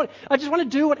 4 in the morning. I just want to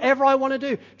do whatever I want to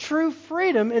do. True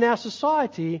freedom in our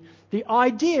society, the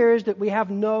idea is that we have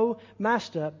no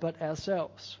master but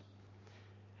ourselves.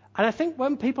 And I think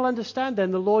when people understand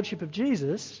then the lordship of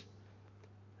Jesus,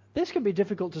 this can be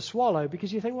difficult to swallow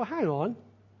because you think, well, hang on.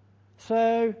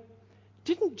 So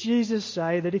didn't Jesus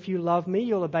say that if you love me,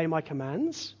 you'll obey my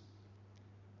commands?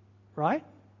 Right?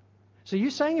 So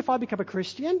you're saying if I become a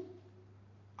Christian,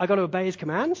 I got to obey his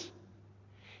commands?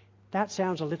 That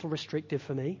sounds a little restrictive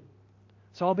for me.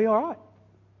 So I'll be all right.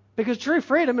 Because true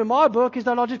freedom in my book is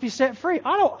that I'll just be set free.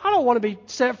 I don't want to be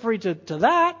set free to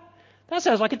that. That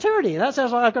sounds like a tyranny. That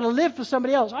sounds like I've got to live for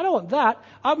somebody else. I don't want that.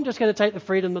 I'm just going to take the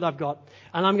freedom that I've got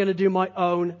and I'm going to do my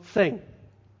own thing.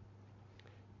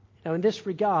 Now in this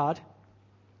regard,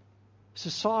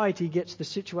 society gets the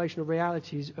situational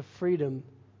realities of freedom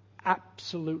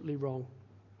absolutely wrong.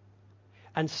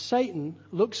 And Satan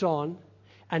looks on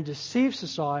and deceives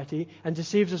society and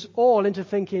deceives us all into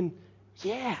thinking,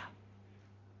 yeah,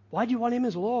 why do you want him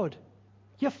as Lord?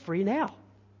 You're free now.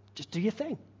 Just do your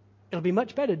thing. It'll be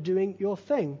much better doing your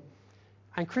thing.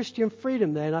 And Christian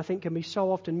freedom then, I think, can be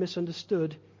so often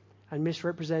misunderstood and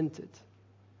misrepresented.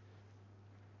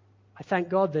 I thank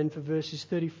God then for verses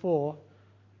 34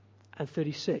 and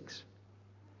 36.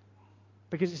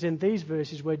 Because it's in these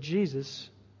verses where Jesus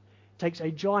takes a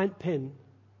giant pin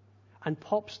and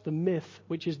pops the myth,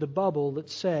 which is the bubble that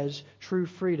says true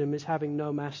freedom is having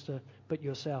no master but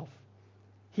yourself.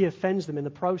 He offends them in the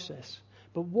process.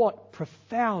 But what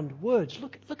profound words.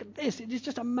 Look at this. It is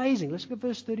just amazing. Let's look at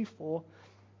verse 34.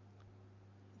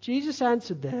 Jesus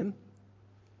answered them,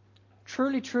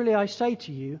 truly, truly, I say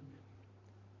to you,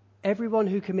 everyone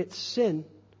who commits sin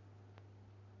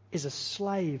is a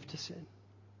slave to sin.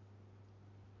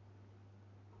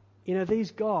 You know,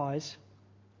 these guys,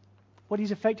 what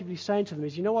he's effectively saying to them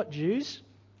is, you know what, Jews?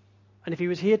 And if he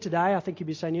was here today, I think he'd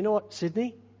be saying, you know what,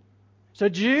 Sydney? So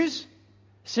Jews,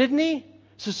 Sydney,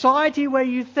 society where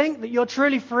you think that you're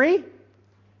truly free,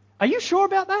 are you sure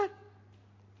about that?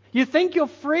 You think you're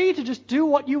free to just do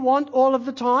what you want all of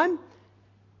the time?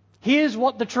 Here's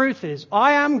what the truth is.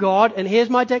 I am God, and here's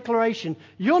my declaration.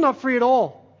 You're not free at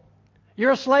all.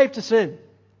 You're a slave to sin.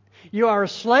 You are a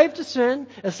slave to sin,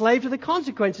 a slave to the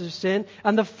consequences of sin,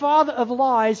 and the father of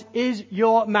lies is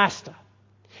your master.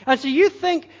 And so you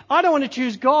think, I don't want to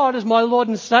choose God as my Lord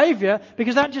and Savior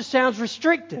because that just sounds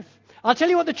restrictive. I'll tell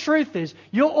you what the truth is.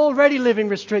 You're already living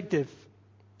restrictive.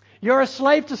 You're a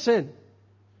slave to sin.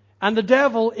 And the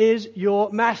devil is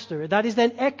your master. That is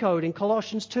then echoed in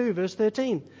Colossians 2, verse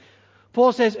 13.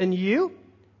 Paul says, and you,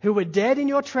 who were dead in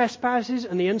your trespasses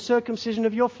and the uncircumcision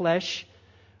of your flesh,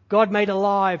 God made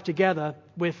alive together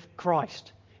with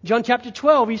Christ. John chapter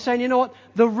 12, he's saying, you know what?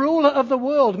 The ruler of the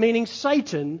world, meaning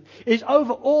Satan, is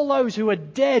over all those who are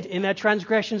dead in their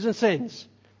transgressions and sins.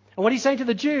 And what he's saying to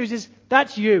the Jews is,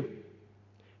 that's you.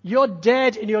 You're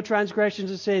dead in your transgressions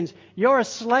and sins. You're a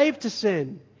slave to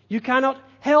sin. You cannot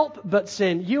help but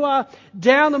sin. You are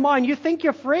down the mine. You think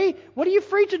you're free? What are you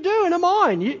free to do in a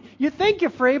mine? You think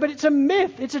you're free, but it's a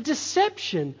myth. It's a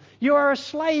deception. You are a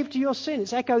slave to your sin.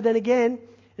 It's echoed then again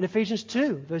in Ephesians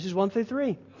 2, verses 1 through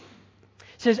 3. It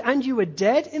says, and you were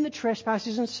dead in the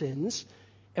trespasses and sins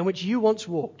in which you once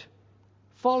walked,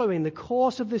 following the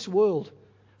course of this world,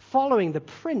 following the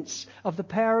prince of the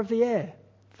power of the air,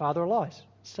 father of lies,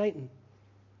 Satan,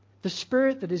 the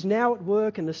spirit that is now at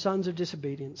work in the sons of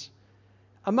disobedience.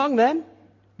 Among them,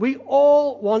 we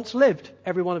all once lived,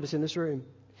 every one of us in this room,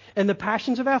 in the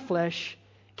passions of our flesh,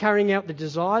 carrying out the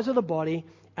desires of the body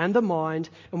and the mind,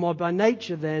 and were by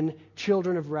nature then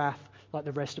children of wrath like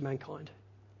the rest of mankind.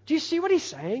 Do you see what he's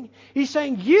saying? He's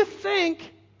saying, you think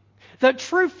that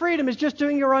true freedom is just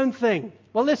doing your own thing.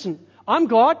 Well, listen, I'm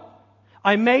God.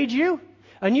 I made you.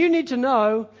 And you need to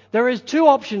know there is two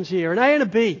options here, an A and a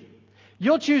B.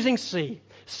 You're choosing C.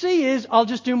 C is, I'll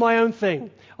just do my own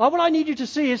thing. What I need you to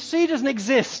see is C doesn't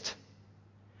exist.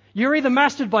 You're either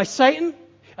mastered by Satan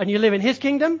and you live in his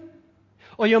kingdom,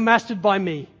 or you're mastered by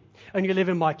me and you live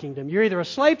in my kingdom. You're either a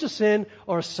slave to sin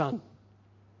or a son.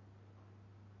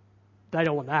 They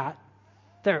don't want that.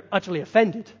 They're utterly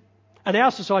offended. And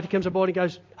our society comes aboard and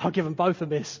goes, I'll give them both a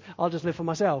miss. I'll just live for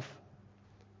myself.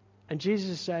 And Jesus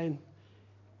is saying,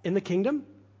 in the kingdom,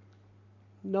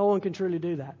 no one can truly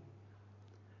do that.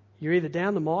 You're either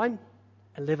down the mine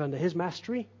and live under his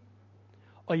mastery,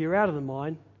 or you're out of the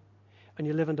mine and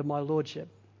you live under my lordship.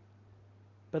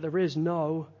 But there is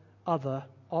no other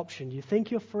option. You think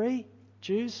you're free,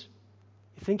 Jews?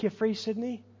 You think you're free,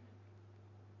 Sydney?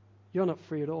 You're not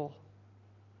free at all.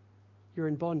 You're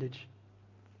in bondage.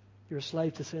 You're a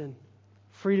slave to sin,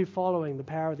 freely following the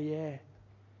power of the air.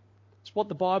 It's what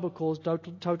the Bible calls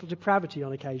total depravity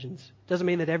on occasions. Doesn't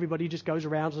mean that everybody just goes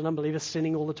around as an unbeliever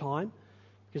sinning all the time,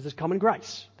 because there's common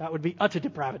grace. That would be utter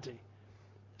depravity.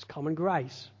 There's common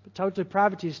grace. But total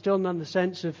depravity is still none the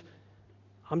sense of,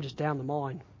 I'm just down the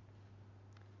mine,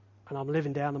 and I'm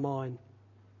living down the mine.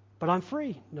 But I'm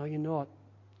free. No, you're not.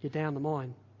 You're down the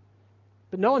mine.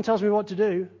 But no one tells me what to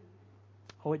do.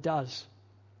 Oh, it does.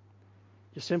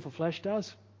 Your sinful flesh does.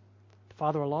 The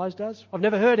father of lies does. I've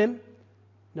never heard him.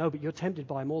 No, but you're tempted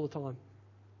by him all the time.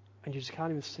 And you just can't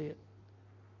even see it.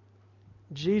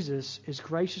 Jesus is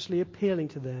graciously appealing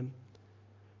to them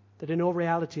that in all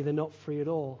reality they're not free at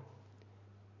all.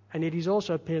 And yet he's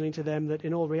also appealing to them that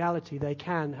in all reality they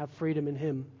can have freedom in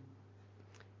him.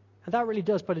 And that really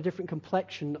does put a different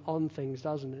complexion on things,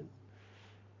 doesn't it?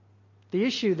 The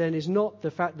issue then is not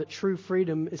the fact that true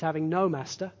freedom is having no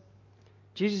master.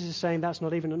 Jesus is saying that's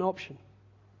not even an option.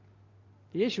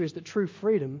 The issue is that true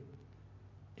freedom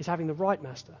is having the right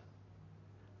master,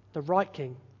 the right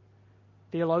king.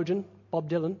 Theologian Bob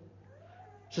Dylan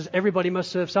says everybody must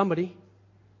serve somebody.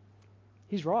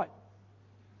 He's right.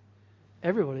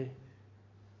 Everybody.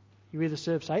 You either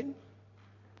serve Satan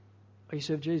or you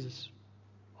serve Jesus.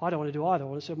 I don't want to do either. I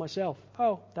want to serve myself.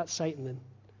 Oh, that's Satan then.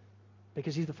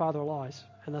 Because he's the father of lies.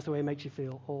 And that's the way he makes you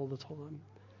feel all the time.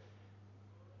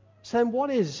 So then what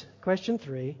is, question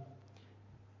 3,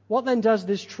 what then does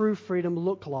this true freedom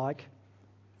look like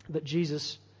that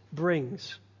Jesus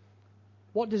brings?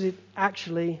 What does it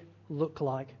actually look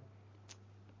like?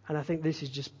 And I think this is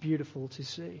just beautiful to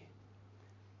see.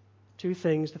 Two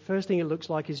things. The first thing it looks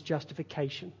like is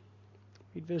justification.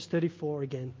 Read verse 34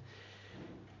 again.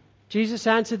 Jesus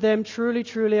answered them, truly,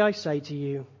 truly, I say to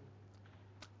you,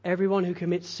 everyone who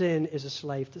commits sin is a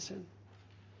slave to sin.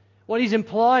 What he's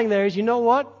implying there is, you know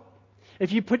what?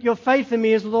 If you put your faith in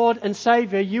me as Lord and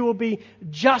Savior, you will be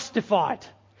justified.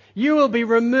 You will be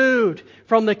removed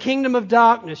from the kingdom of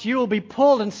darkness. You will be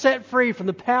pulled and set free from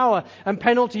the power and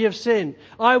penalty of sin.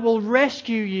 I will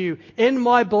rescue you in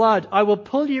my blood. I will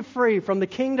pull you free from the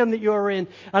kingdom that you are in,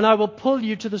 and I will pull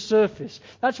you to the surface.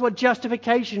 That's what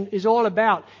justification is all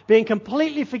about. Being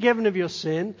completely forgiven of your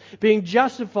sin, being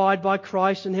justified by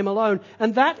Christ and Him alone.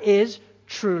 And that is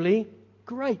truly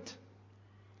great.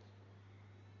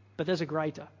 But there's a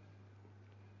greater.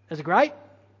 There's a great,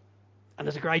 and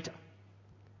there's a greater.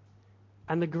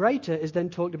 And the greater is then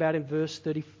talked about in verse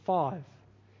 35.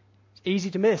 It's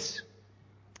easy to miss.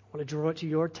 I want to draw it to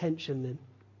your attention then.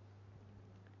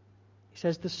 He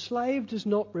says, the slave does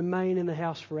not remain in the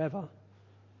house forever.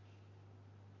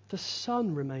 The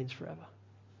Son remains forever.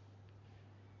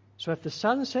 So if the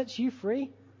Son sets you free,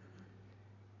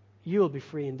 you will be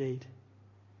free indeed.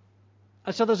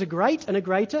 And so there's a great and a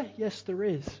greater? Yes, there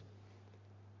is.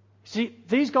 See,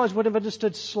 these guys would have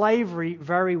understood slavery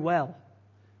very well.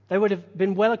 They would have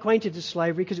been well acquainted with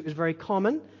slavery because it was very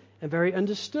common and very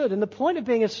understood. And the point of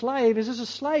being a slave is, as a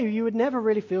slave, you would never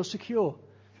really feel secure,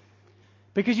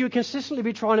 because you would consistently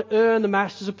be trying to earn the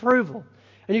master's approval.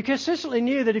 And you consistently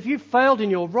knew that if you failed in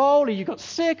your role, or you got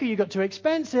sick, or you got too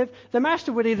expensive, the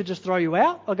master would either just throw you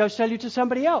out or go sell you to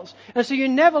somebody else. And so you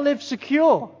never lived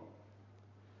secure.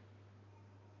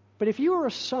 But if you were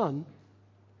a son,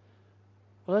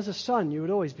 well, as a son, you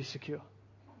would always be secure.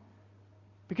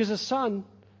 Because as a son,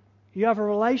 you have a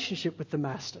relationship with the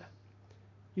master.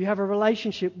 You have a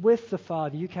relationship with the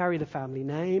father. You carry the family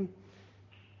name.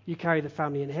 You carry the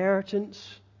family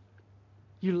inheritance.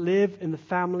 You live in the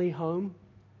family home.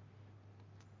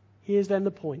 Here's then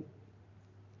the point.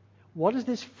 What does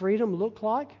this freedom look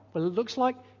like? Well, it looks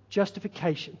like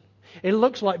justification. It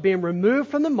looks like being removed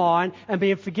from the mind and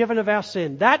being forgiven of our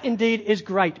sin. That indeed is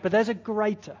great, but there's a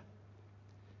greater.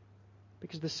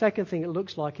 Because the second thing it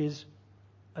looks like is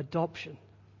adoption.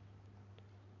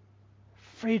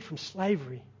 Freed from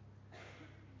slavery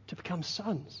to become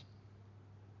sons,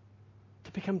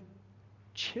 to become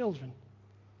children.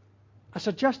 And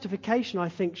so justification, I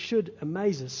think, should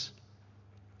amaze us.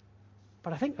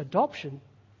 But I think adoption,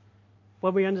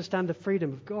 when we understand the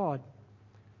freedom of God,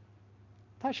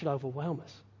 that should overwhelm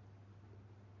us.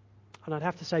 And I'd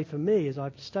have to say, for me, as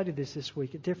I've studied this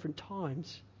week at different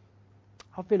times,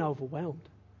 I've been overwhelmed.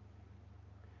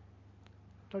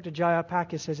 Dr. J.I.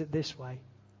 Packer says it this way.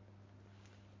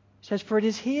 He says, "For it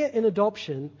is here in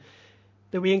adoption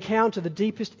that we encounter the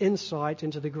deepest insight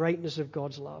into the greatness of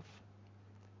God's love.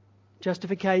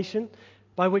 Justification,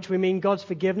 by which we mean God's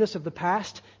forgiveness of the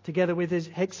past, together with His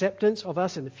acceptance of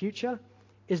us in the future,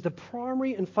 is the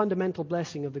primary and fundamental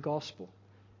blessing of the gospel.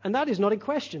 And that is not in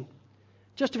question.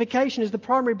 Justification is the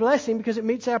primary blessing because it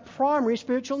meets our primary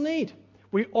spiritual need.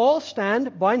 We all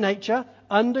stand, by nature,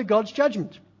 under God's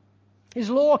judgment. His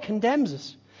law condemns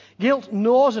us. Guilt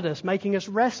gnaws at us, making us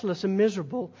restless and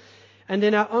miserable, and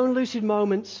in our own lucid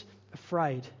moments,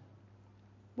 afraid.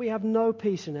 We have no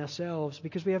peace in ourselves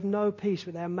because we have no peace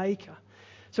with our Maker.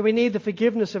 So we need the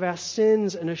forgiveness of our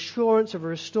sins and assurance of a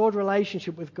restored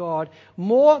relationship with God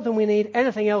more than we need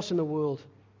anything else in the world.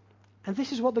 And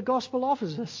this is what the gospel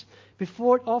offers us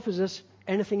before it offers us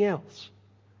anything else.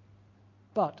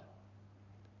 But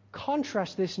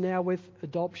contrast this now with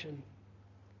adoption.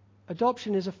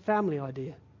 Adoption is a family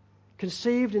idea,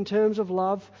 conceived in terms of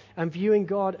love and viewing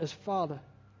God as Father.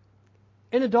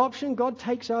 In adoption, God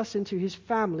takes us into His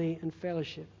family and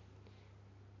fellowship.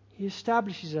 He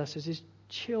establishes us as His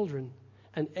children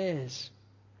and heirs.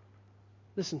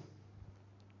 Listen,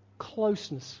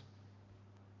 closeness,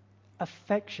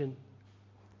 affection,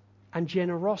 and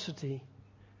generosity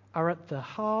are at the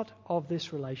heart of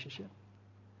this relationship.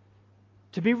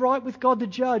 To be right with God the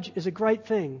Judge is a great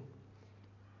thing,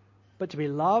 but to be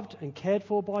loved and cared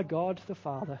for by God the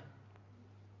Father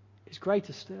is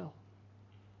greater still.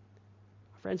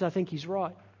 Friends, I think he's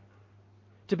right.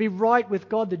 To be right with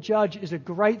God the Judge is a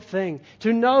great thing.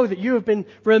 To know that you have been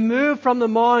removed from the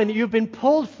mind, that you've been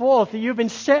pulled forth, that you've been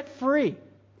set free,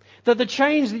 that the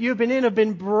chains that you've been in have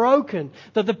been broken,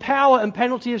 that the power and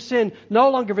penalty of sin no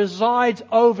longer resides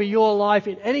over your life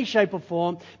in any shape or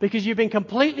form because you've been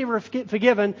completely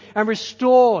forgiven and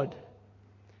restored.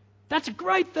 That's a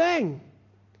great thing.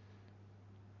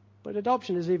 But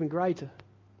adoption is even greater.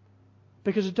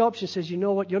 Because adoption says, you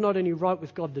know what, you're not only right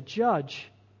with God the Judge,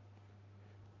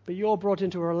 but you're brought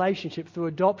into a relationship through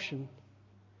adoption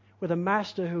with a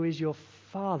master who is your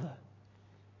Father,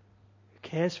 who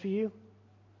cares for you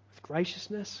with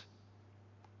graciousness,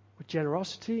 with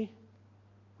generosity,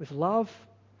 with love,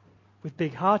 with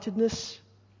big-heartedness.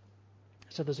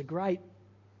 So there's a great,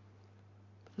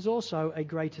 but there's also a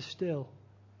greater still.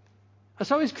 And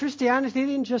so is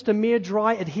Christianity just a mere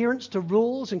dry adherence to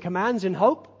rules and commands in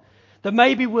hope that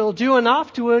maybe we'll do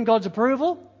enough to earn God's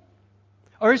approval?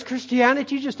 Or is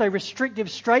Christianity just a restrictive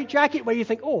straitjacket where you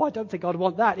think, oh, I don't think I'd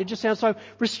want that. It just sounds so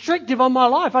restrictive on my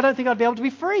life. I don't think I'd be able to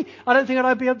be free. I don't think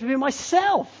I'd be able to be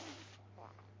myself.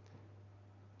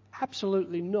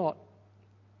 Absolutely not.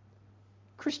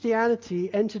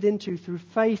 Christianity, entered into through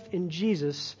faith in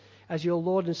Jesus as your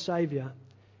Lord and Saviour,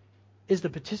 is the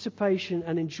participation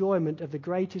and enjoyment of the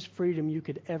greatest freedom you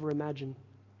could ever imagine.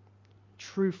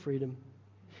 True freedom.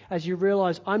 As you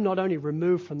realize, I'm not only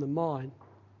removed from the mind,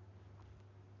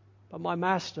 but my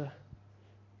Master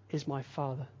is my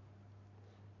Father.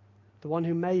 The one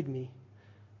who made me,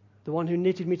 the one who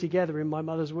knitted me together in my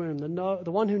mother's womb,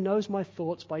 the one who knows my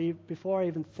thoughts before I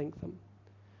even think them,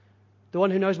 the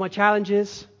one who knows my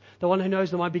challenges, the one who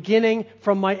knows my beginning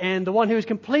from my end, the one who is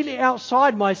completely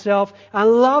outside myself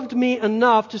and loved me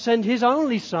enough to send His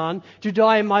only Son to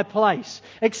die in my place.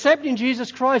 Accepting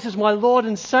Jesus Christ as my Lord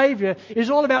and Savior is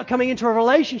all about coming into a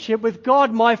relationship with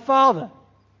God, my Father.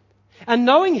 And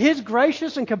knowing His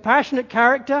gracious and compassionate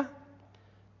character,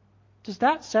 does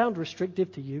that sound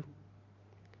restrictive to you?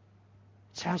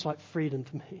 It sounds like freedom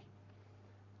to me.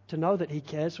 To know that He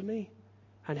cares for me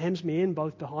and hems me in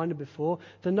both behind and before.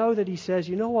 To know that He says,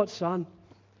 you know what, son?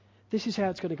 This is how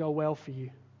it's going to go well for you.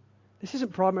 This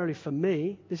isn't primarily for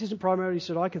me. This isn't primarily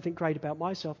so that I can think great about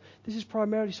myself. This is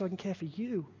primarily so I can care for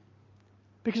you.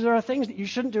 Because there are things that you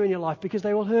shouldn't do in your life because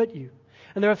they will hurt you.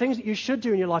 And there are things that you should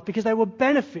do in your life because they will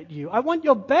benefit you. I want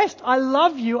your best. I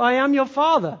love you. I am your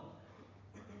Father.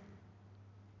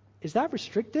 Is that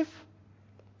restrictive?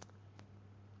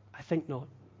 I think not.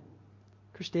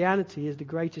 Christianity is the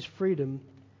greatest freedom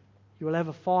you will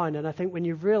ever find. And I think when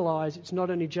you realize it's not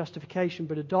only justification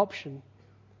but adoption,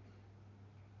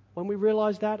 when we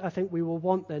realize that, I think we will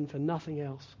want then for nothing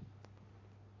else.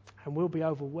 And we'll be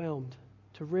overwhelmed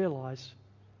to realize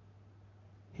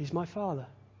He's my Father.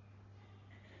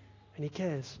 And He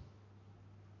cares.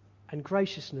 And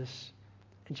graciousness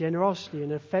and generosity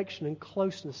and affection and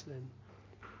closeness then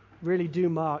really do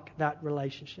mark that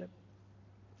relationship.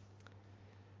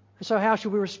 And so how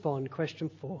should we respond?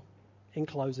 Question 4, in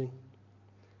closing.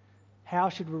 How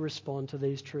should we respond to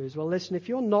these truths? Well, listen, if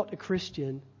you're not a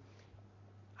Christian,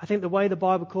 I think the way the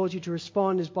Bible calls you to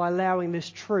respond is by allowing this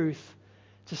truth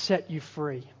to set you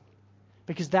free.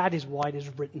 Because that is why it is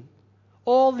written.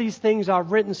 All these things are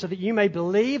written so that you may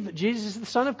believe that Jesus is the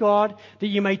Son of God, that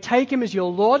you may take Him as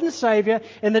your Lord and Savior,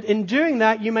 and that in doing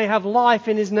that you may have life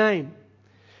in His name.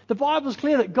 The Bible is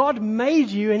clear that God made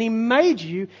you, and He made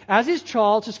you as His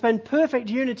child to spend perfect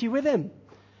unity with Him,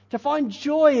 to find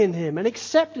joy in Him and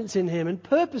acceptance in Him and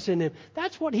purpose in Him.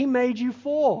 That's what He made you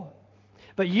for.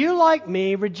 But you, like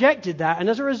me, rejected that, and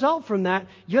as a result from that,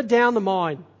 you're down the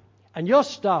mine and you're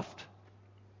stuffed.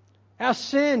 Our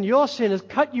sin, your sin, has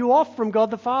cut you off from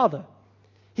God the Father.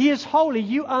 He is holy,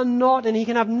 you are not, and He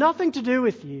can have nothing to do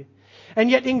with you. And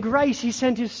yet in grace He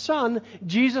sent His Son,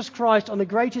 Jesus Christ, on the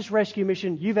greatest rescue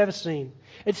mission you've ever seen.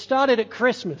 It started at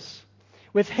Christmas,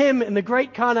 with Him in the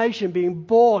great carnation being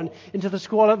born into the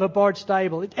squalor of a borrowed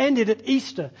stable. It ended at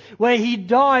Easter, where He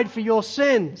died for your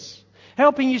sins,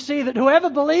 helping you see that whoever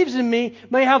believes in me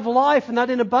may have life, and that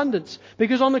in abundance.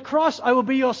 Because on the cross I will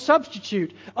be your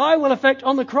substitute. I will, in effect,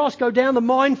 on the cross go down the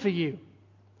mine for you.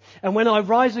 And when I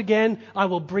rise again, I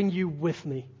will bring you with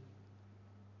me.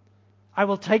 I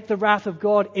will take the wrath of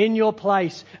God in your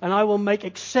place, and I will make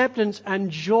acceptance and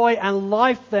joy and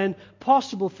life then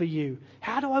possible for you.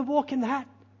 How do I walk in that?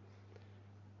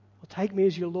 Well, take me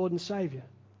as your Lord and Savior.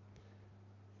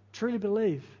 Truly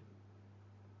believe.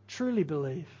 Truly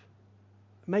believe.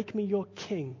 Make me your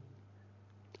King,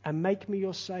 and make me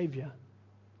your Savior,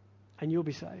 and you'll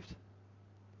be saved.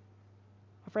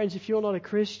 My friends, if you're not a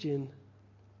Christian,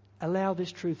 allow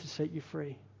this truth to set you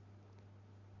free,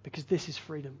 because this is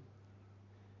freedom.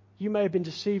 You may have been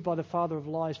deceived by the father of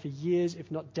lies for years, if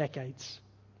not decades.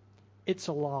 It's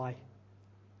a lie.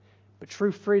 But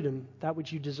true freedom, that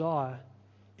which you desire,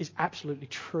 is absolutely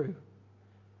true.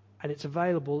 And it's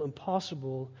available and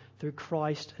possible through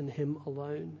Christ and Him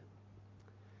alone.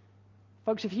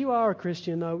 Folks, if you are a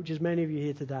Christian, though, which is many of you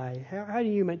here today, how are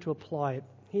you meant to apply it?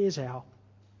 Here's how.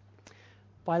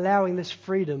 By allowing this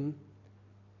freedom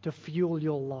to fuel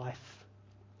your life.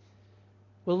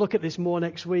 We'll look at this more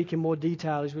next week in more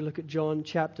detail as we look at John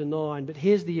chapter 9. But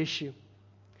here's the issue.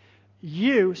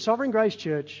 You, Sovereign Grace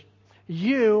Church,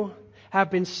 you have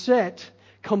been set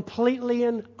completely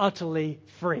and utterly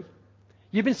free.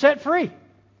 You've been set free.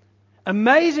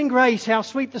 Amazing grace, how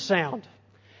sweet the sound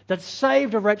that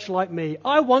saved a wretch like me.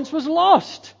 I once was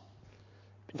lost,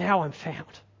 but now I'm found.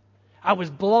 I was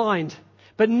blind,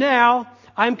 but now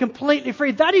I'm completely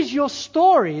free. That is your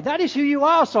story. That is who you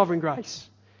are, Sovereign Grace.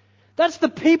 That's the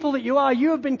people that you are.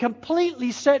 You have been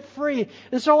completely set free.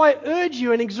 And so I urge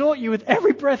you and exhort you with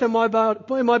every breath in my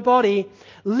body,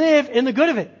 live in the good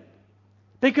of it.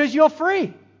 Because you're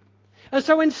free. And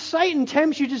so when Satan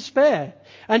tempts you to despair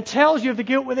and tells you of the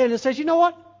guilt within and says, you know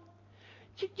what?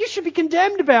 You should be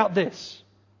condemned about this.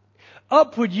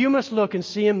 Upward you must look and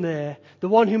see Him there, the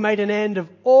one who made an end of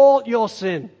all your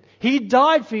sin. He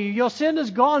died for you. Your sin is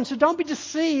gone. So don't be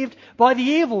deceived by the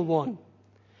evil one.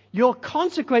 Your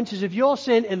consequences of your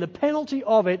sin and the penalty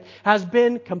of it has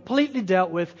been completely dealt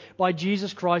with by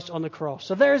Jesus Christ on the cross.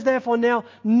 So there is therefore now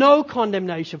no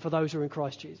condemnation for those who are in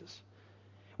Christ Jesus.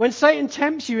 When Satan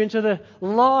tempts you into the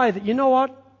lie that, you know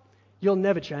what, you'll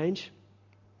never change.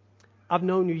 I've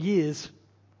known you years.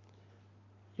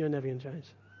 you're never going to change.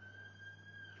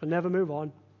 You'll never move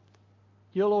on.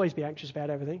 You'll always be anxious about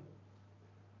everything.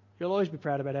 You'll always be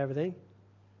proud about everything.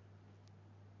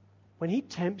 When he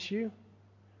tempts you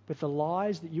with the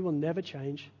lies that you will never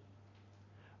change,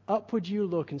 upward you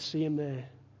look and see him there.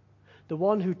 The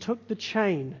one who took the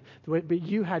chain that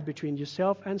you had between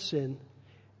yourself and sin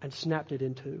and snapped it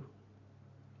in two.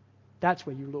 That's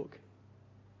where you look.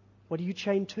 What are you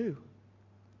chained to?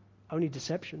 Only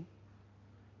deception.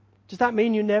 Does that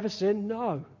mean you never sin?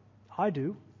 No, I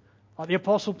do. Like the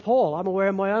Apostle Paul, I'm aware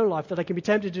in my own life that I can be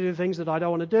tempted to do things that I don't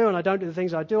want to do, and I don't do the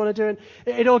things I do want to do, and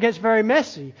it all gets very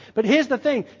messy. But here's the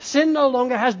thing. Sin no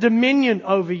longer has dominion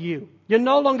over you. You're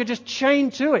no longer just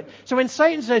chained to it. So when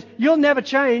Satan says, you'll never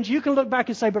change, you can look back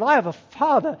and say, but I have a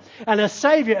Father and a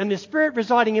Savior and the Spirit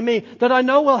residing in me that I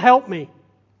know will help me.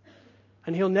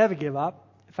 And he'll never give up.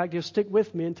 In fact, he'll stick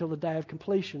with me until the day of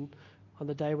completion, on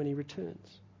the day when he returns.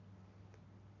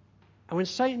 And when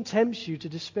Satan tempts you to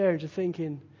despair, into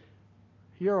thinking,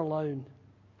 you're alone,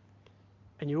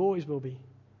 and you always will be. You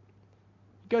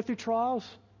go through trials,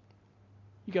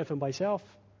 you go through them by yourself.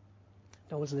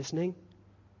 No one's listening.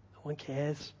 No one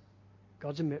cares.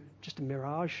 God's just a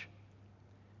mirage.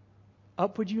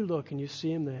 Upward you look and you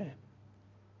see him there,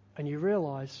 and you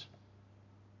realize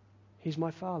he's my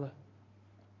Father.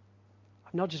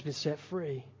 I've not just been set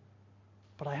free,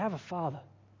 but I have a Father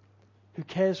who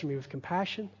cares for me with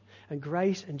compassion and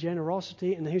grace and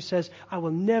generosity, and who says, I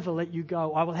will never let you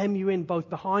go. I will hem you in both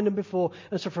behind and before.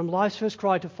 And so from life's first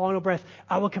cry to final breath,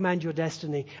 I will command your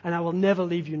destiny, and I will never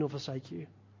leave you nor forsake you.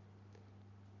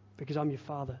 Because I'm your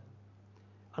Father,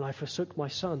 and I forsook my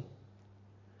Son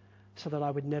so that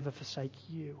I would never forsake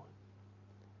you.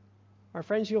 My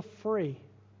friends, you're free.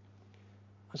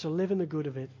 And so live in the good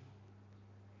of it.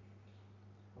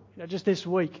 Just this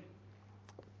week,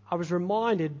 I was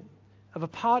reminded of a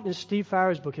part in Steve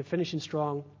Farrow's book, Finishing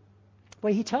Strong,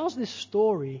 where he tells this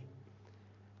story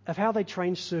of how they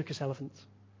train circus elephants.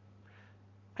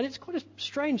 And it's quite a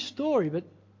strange story, but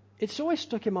it's always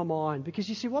stuck in my mind, because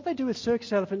you see, what they do with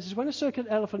circus elephants is when a circus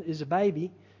elephant is a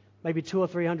baby, maybe 200 or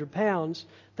 300 pounds,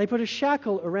 they put a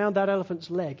shackle around that elephant's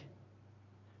leg.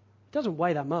 It doesn't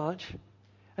weigh that much.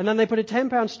 And then they put a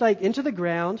 10-pound stake into the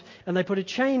ground, and they put a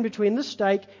chain between the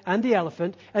stake and the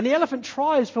elephant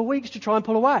tries for weeks to try and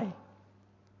pull away.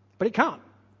 But it can't,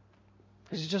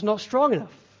 because it's just not strong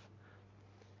enough.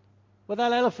 Well,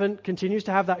 that elephant continues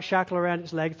to have that shackle around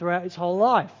its leg throughout its whole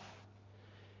life.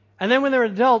 And then when they're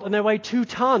an adult and they weigh 2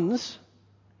 tons,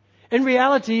 in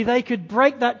reality, they could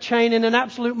break that chain in an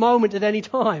absolute moment at any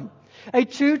time. A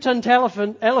 2-ton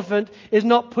elephant is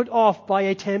not put off by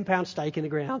a 10-pound stake in the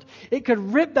ground. It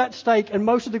could rip that stake and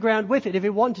most of the ground with it if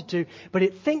it wanted to, but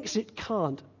it thinks it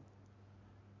can't.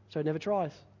 So it never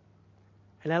tries.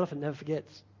 An elephant never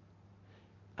forgets.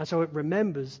 And so it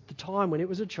remembers the time when it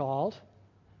was a child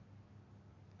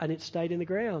and it stayed in the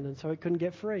ground, and so it couldn't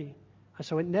get free. And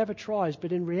so it never tries.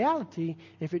 But in reality,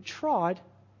 if it tried,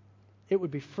 it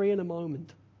would be free in a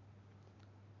moment.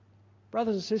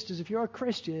 Brothers and sisters, if you're a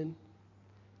Christian,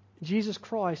 Jesus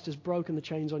Christ has broken the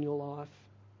chains on your life.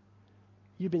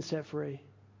 You've been set free.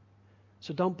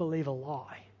 So don't believe a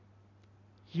lie.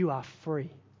 You are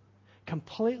free.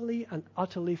 Completely and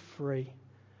utterly free.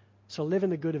 So live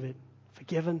in the good of it.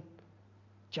 Forgiven,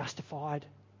 justified,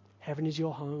 heaven is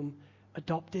your home,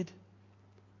 adopted.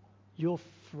 You're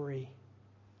free.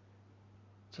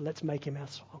 So let's make him our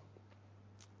song.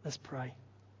 Let's pray.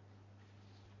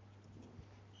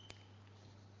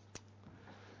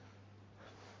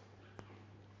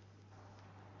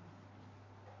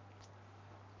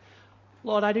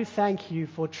 Lord, I do thank you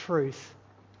for truth.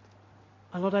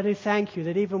 And Lord, I do thank you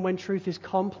that even when truth is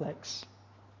complex,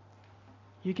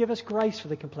 you give us grace for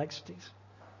the complexities.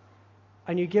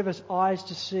 And you give us eyes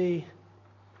to see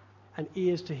and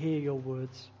ears to hear your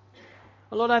words.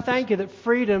 And Lord, I thank you that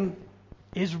freedom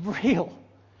is real.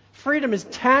 Freedom is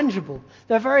tangible.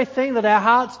 The very thing that our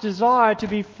hearts desire to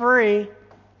be free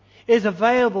is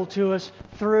available to us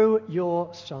through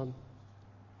your Son.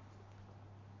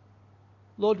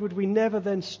 Lord, would we never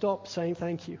then stop saying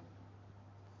thank you?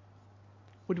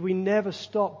 Would we never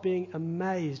stop being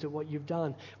amazed at what you've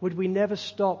done? Would we never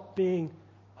stop being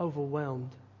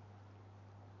overwhelmed?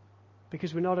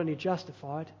 Because we're not only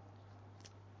justified,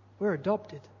 we're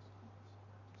adopted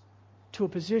to a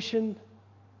position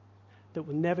that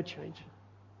will never change,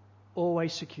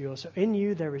 always secure. So in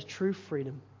you there is true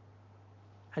freedom.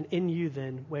 And in you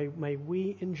then may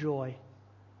we enjoy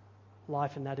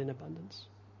life in that in abundance.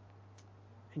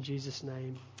 In Jesus'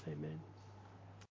 name, amen.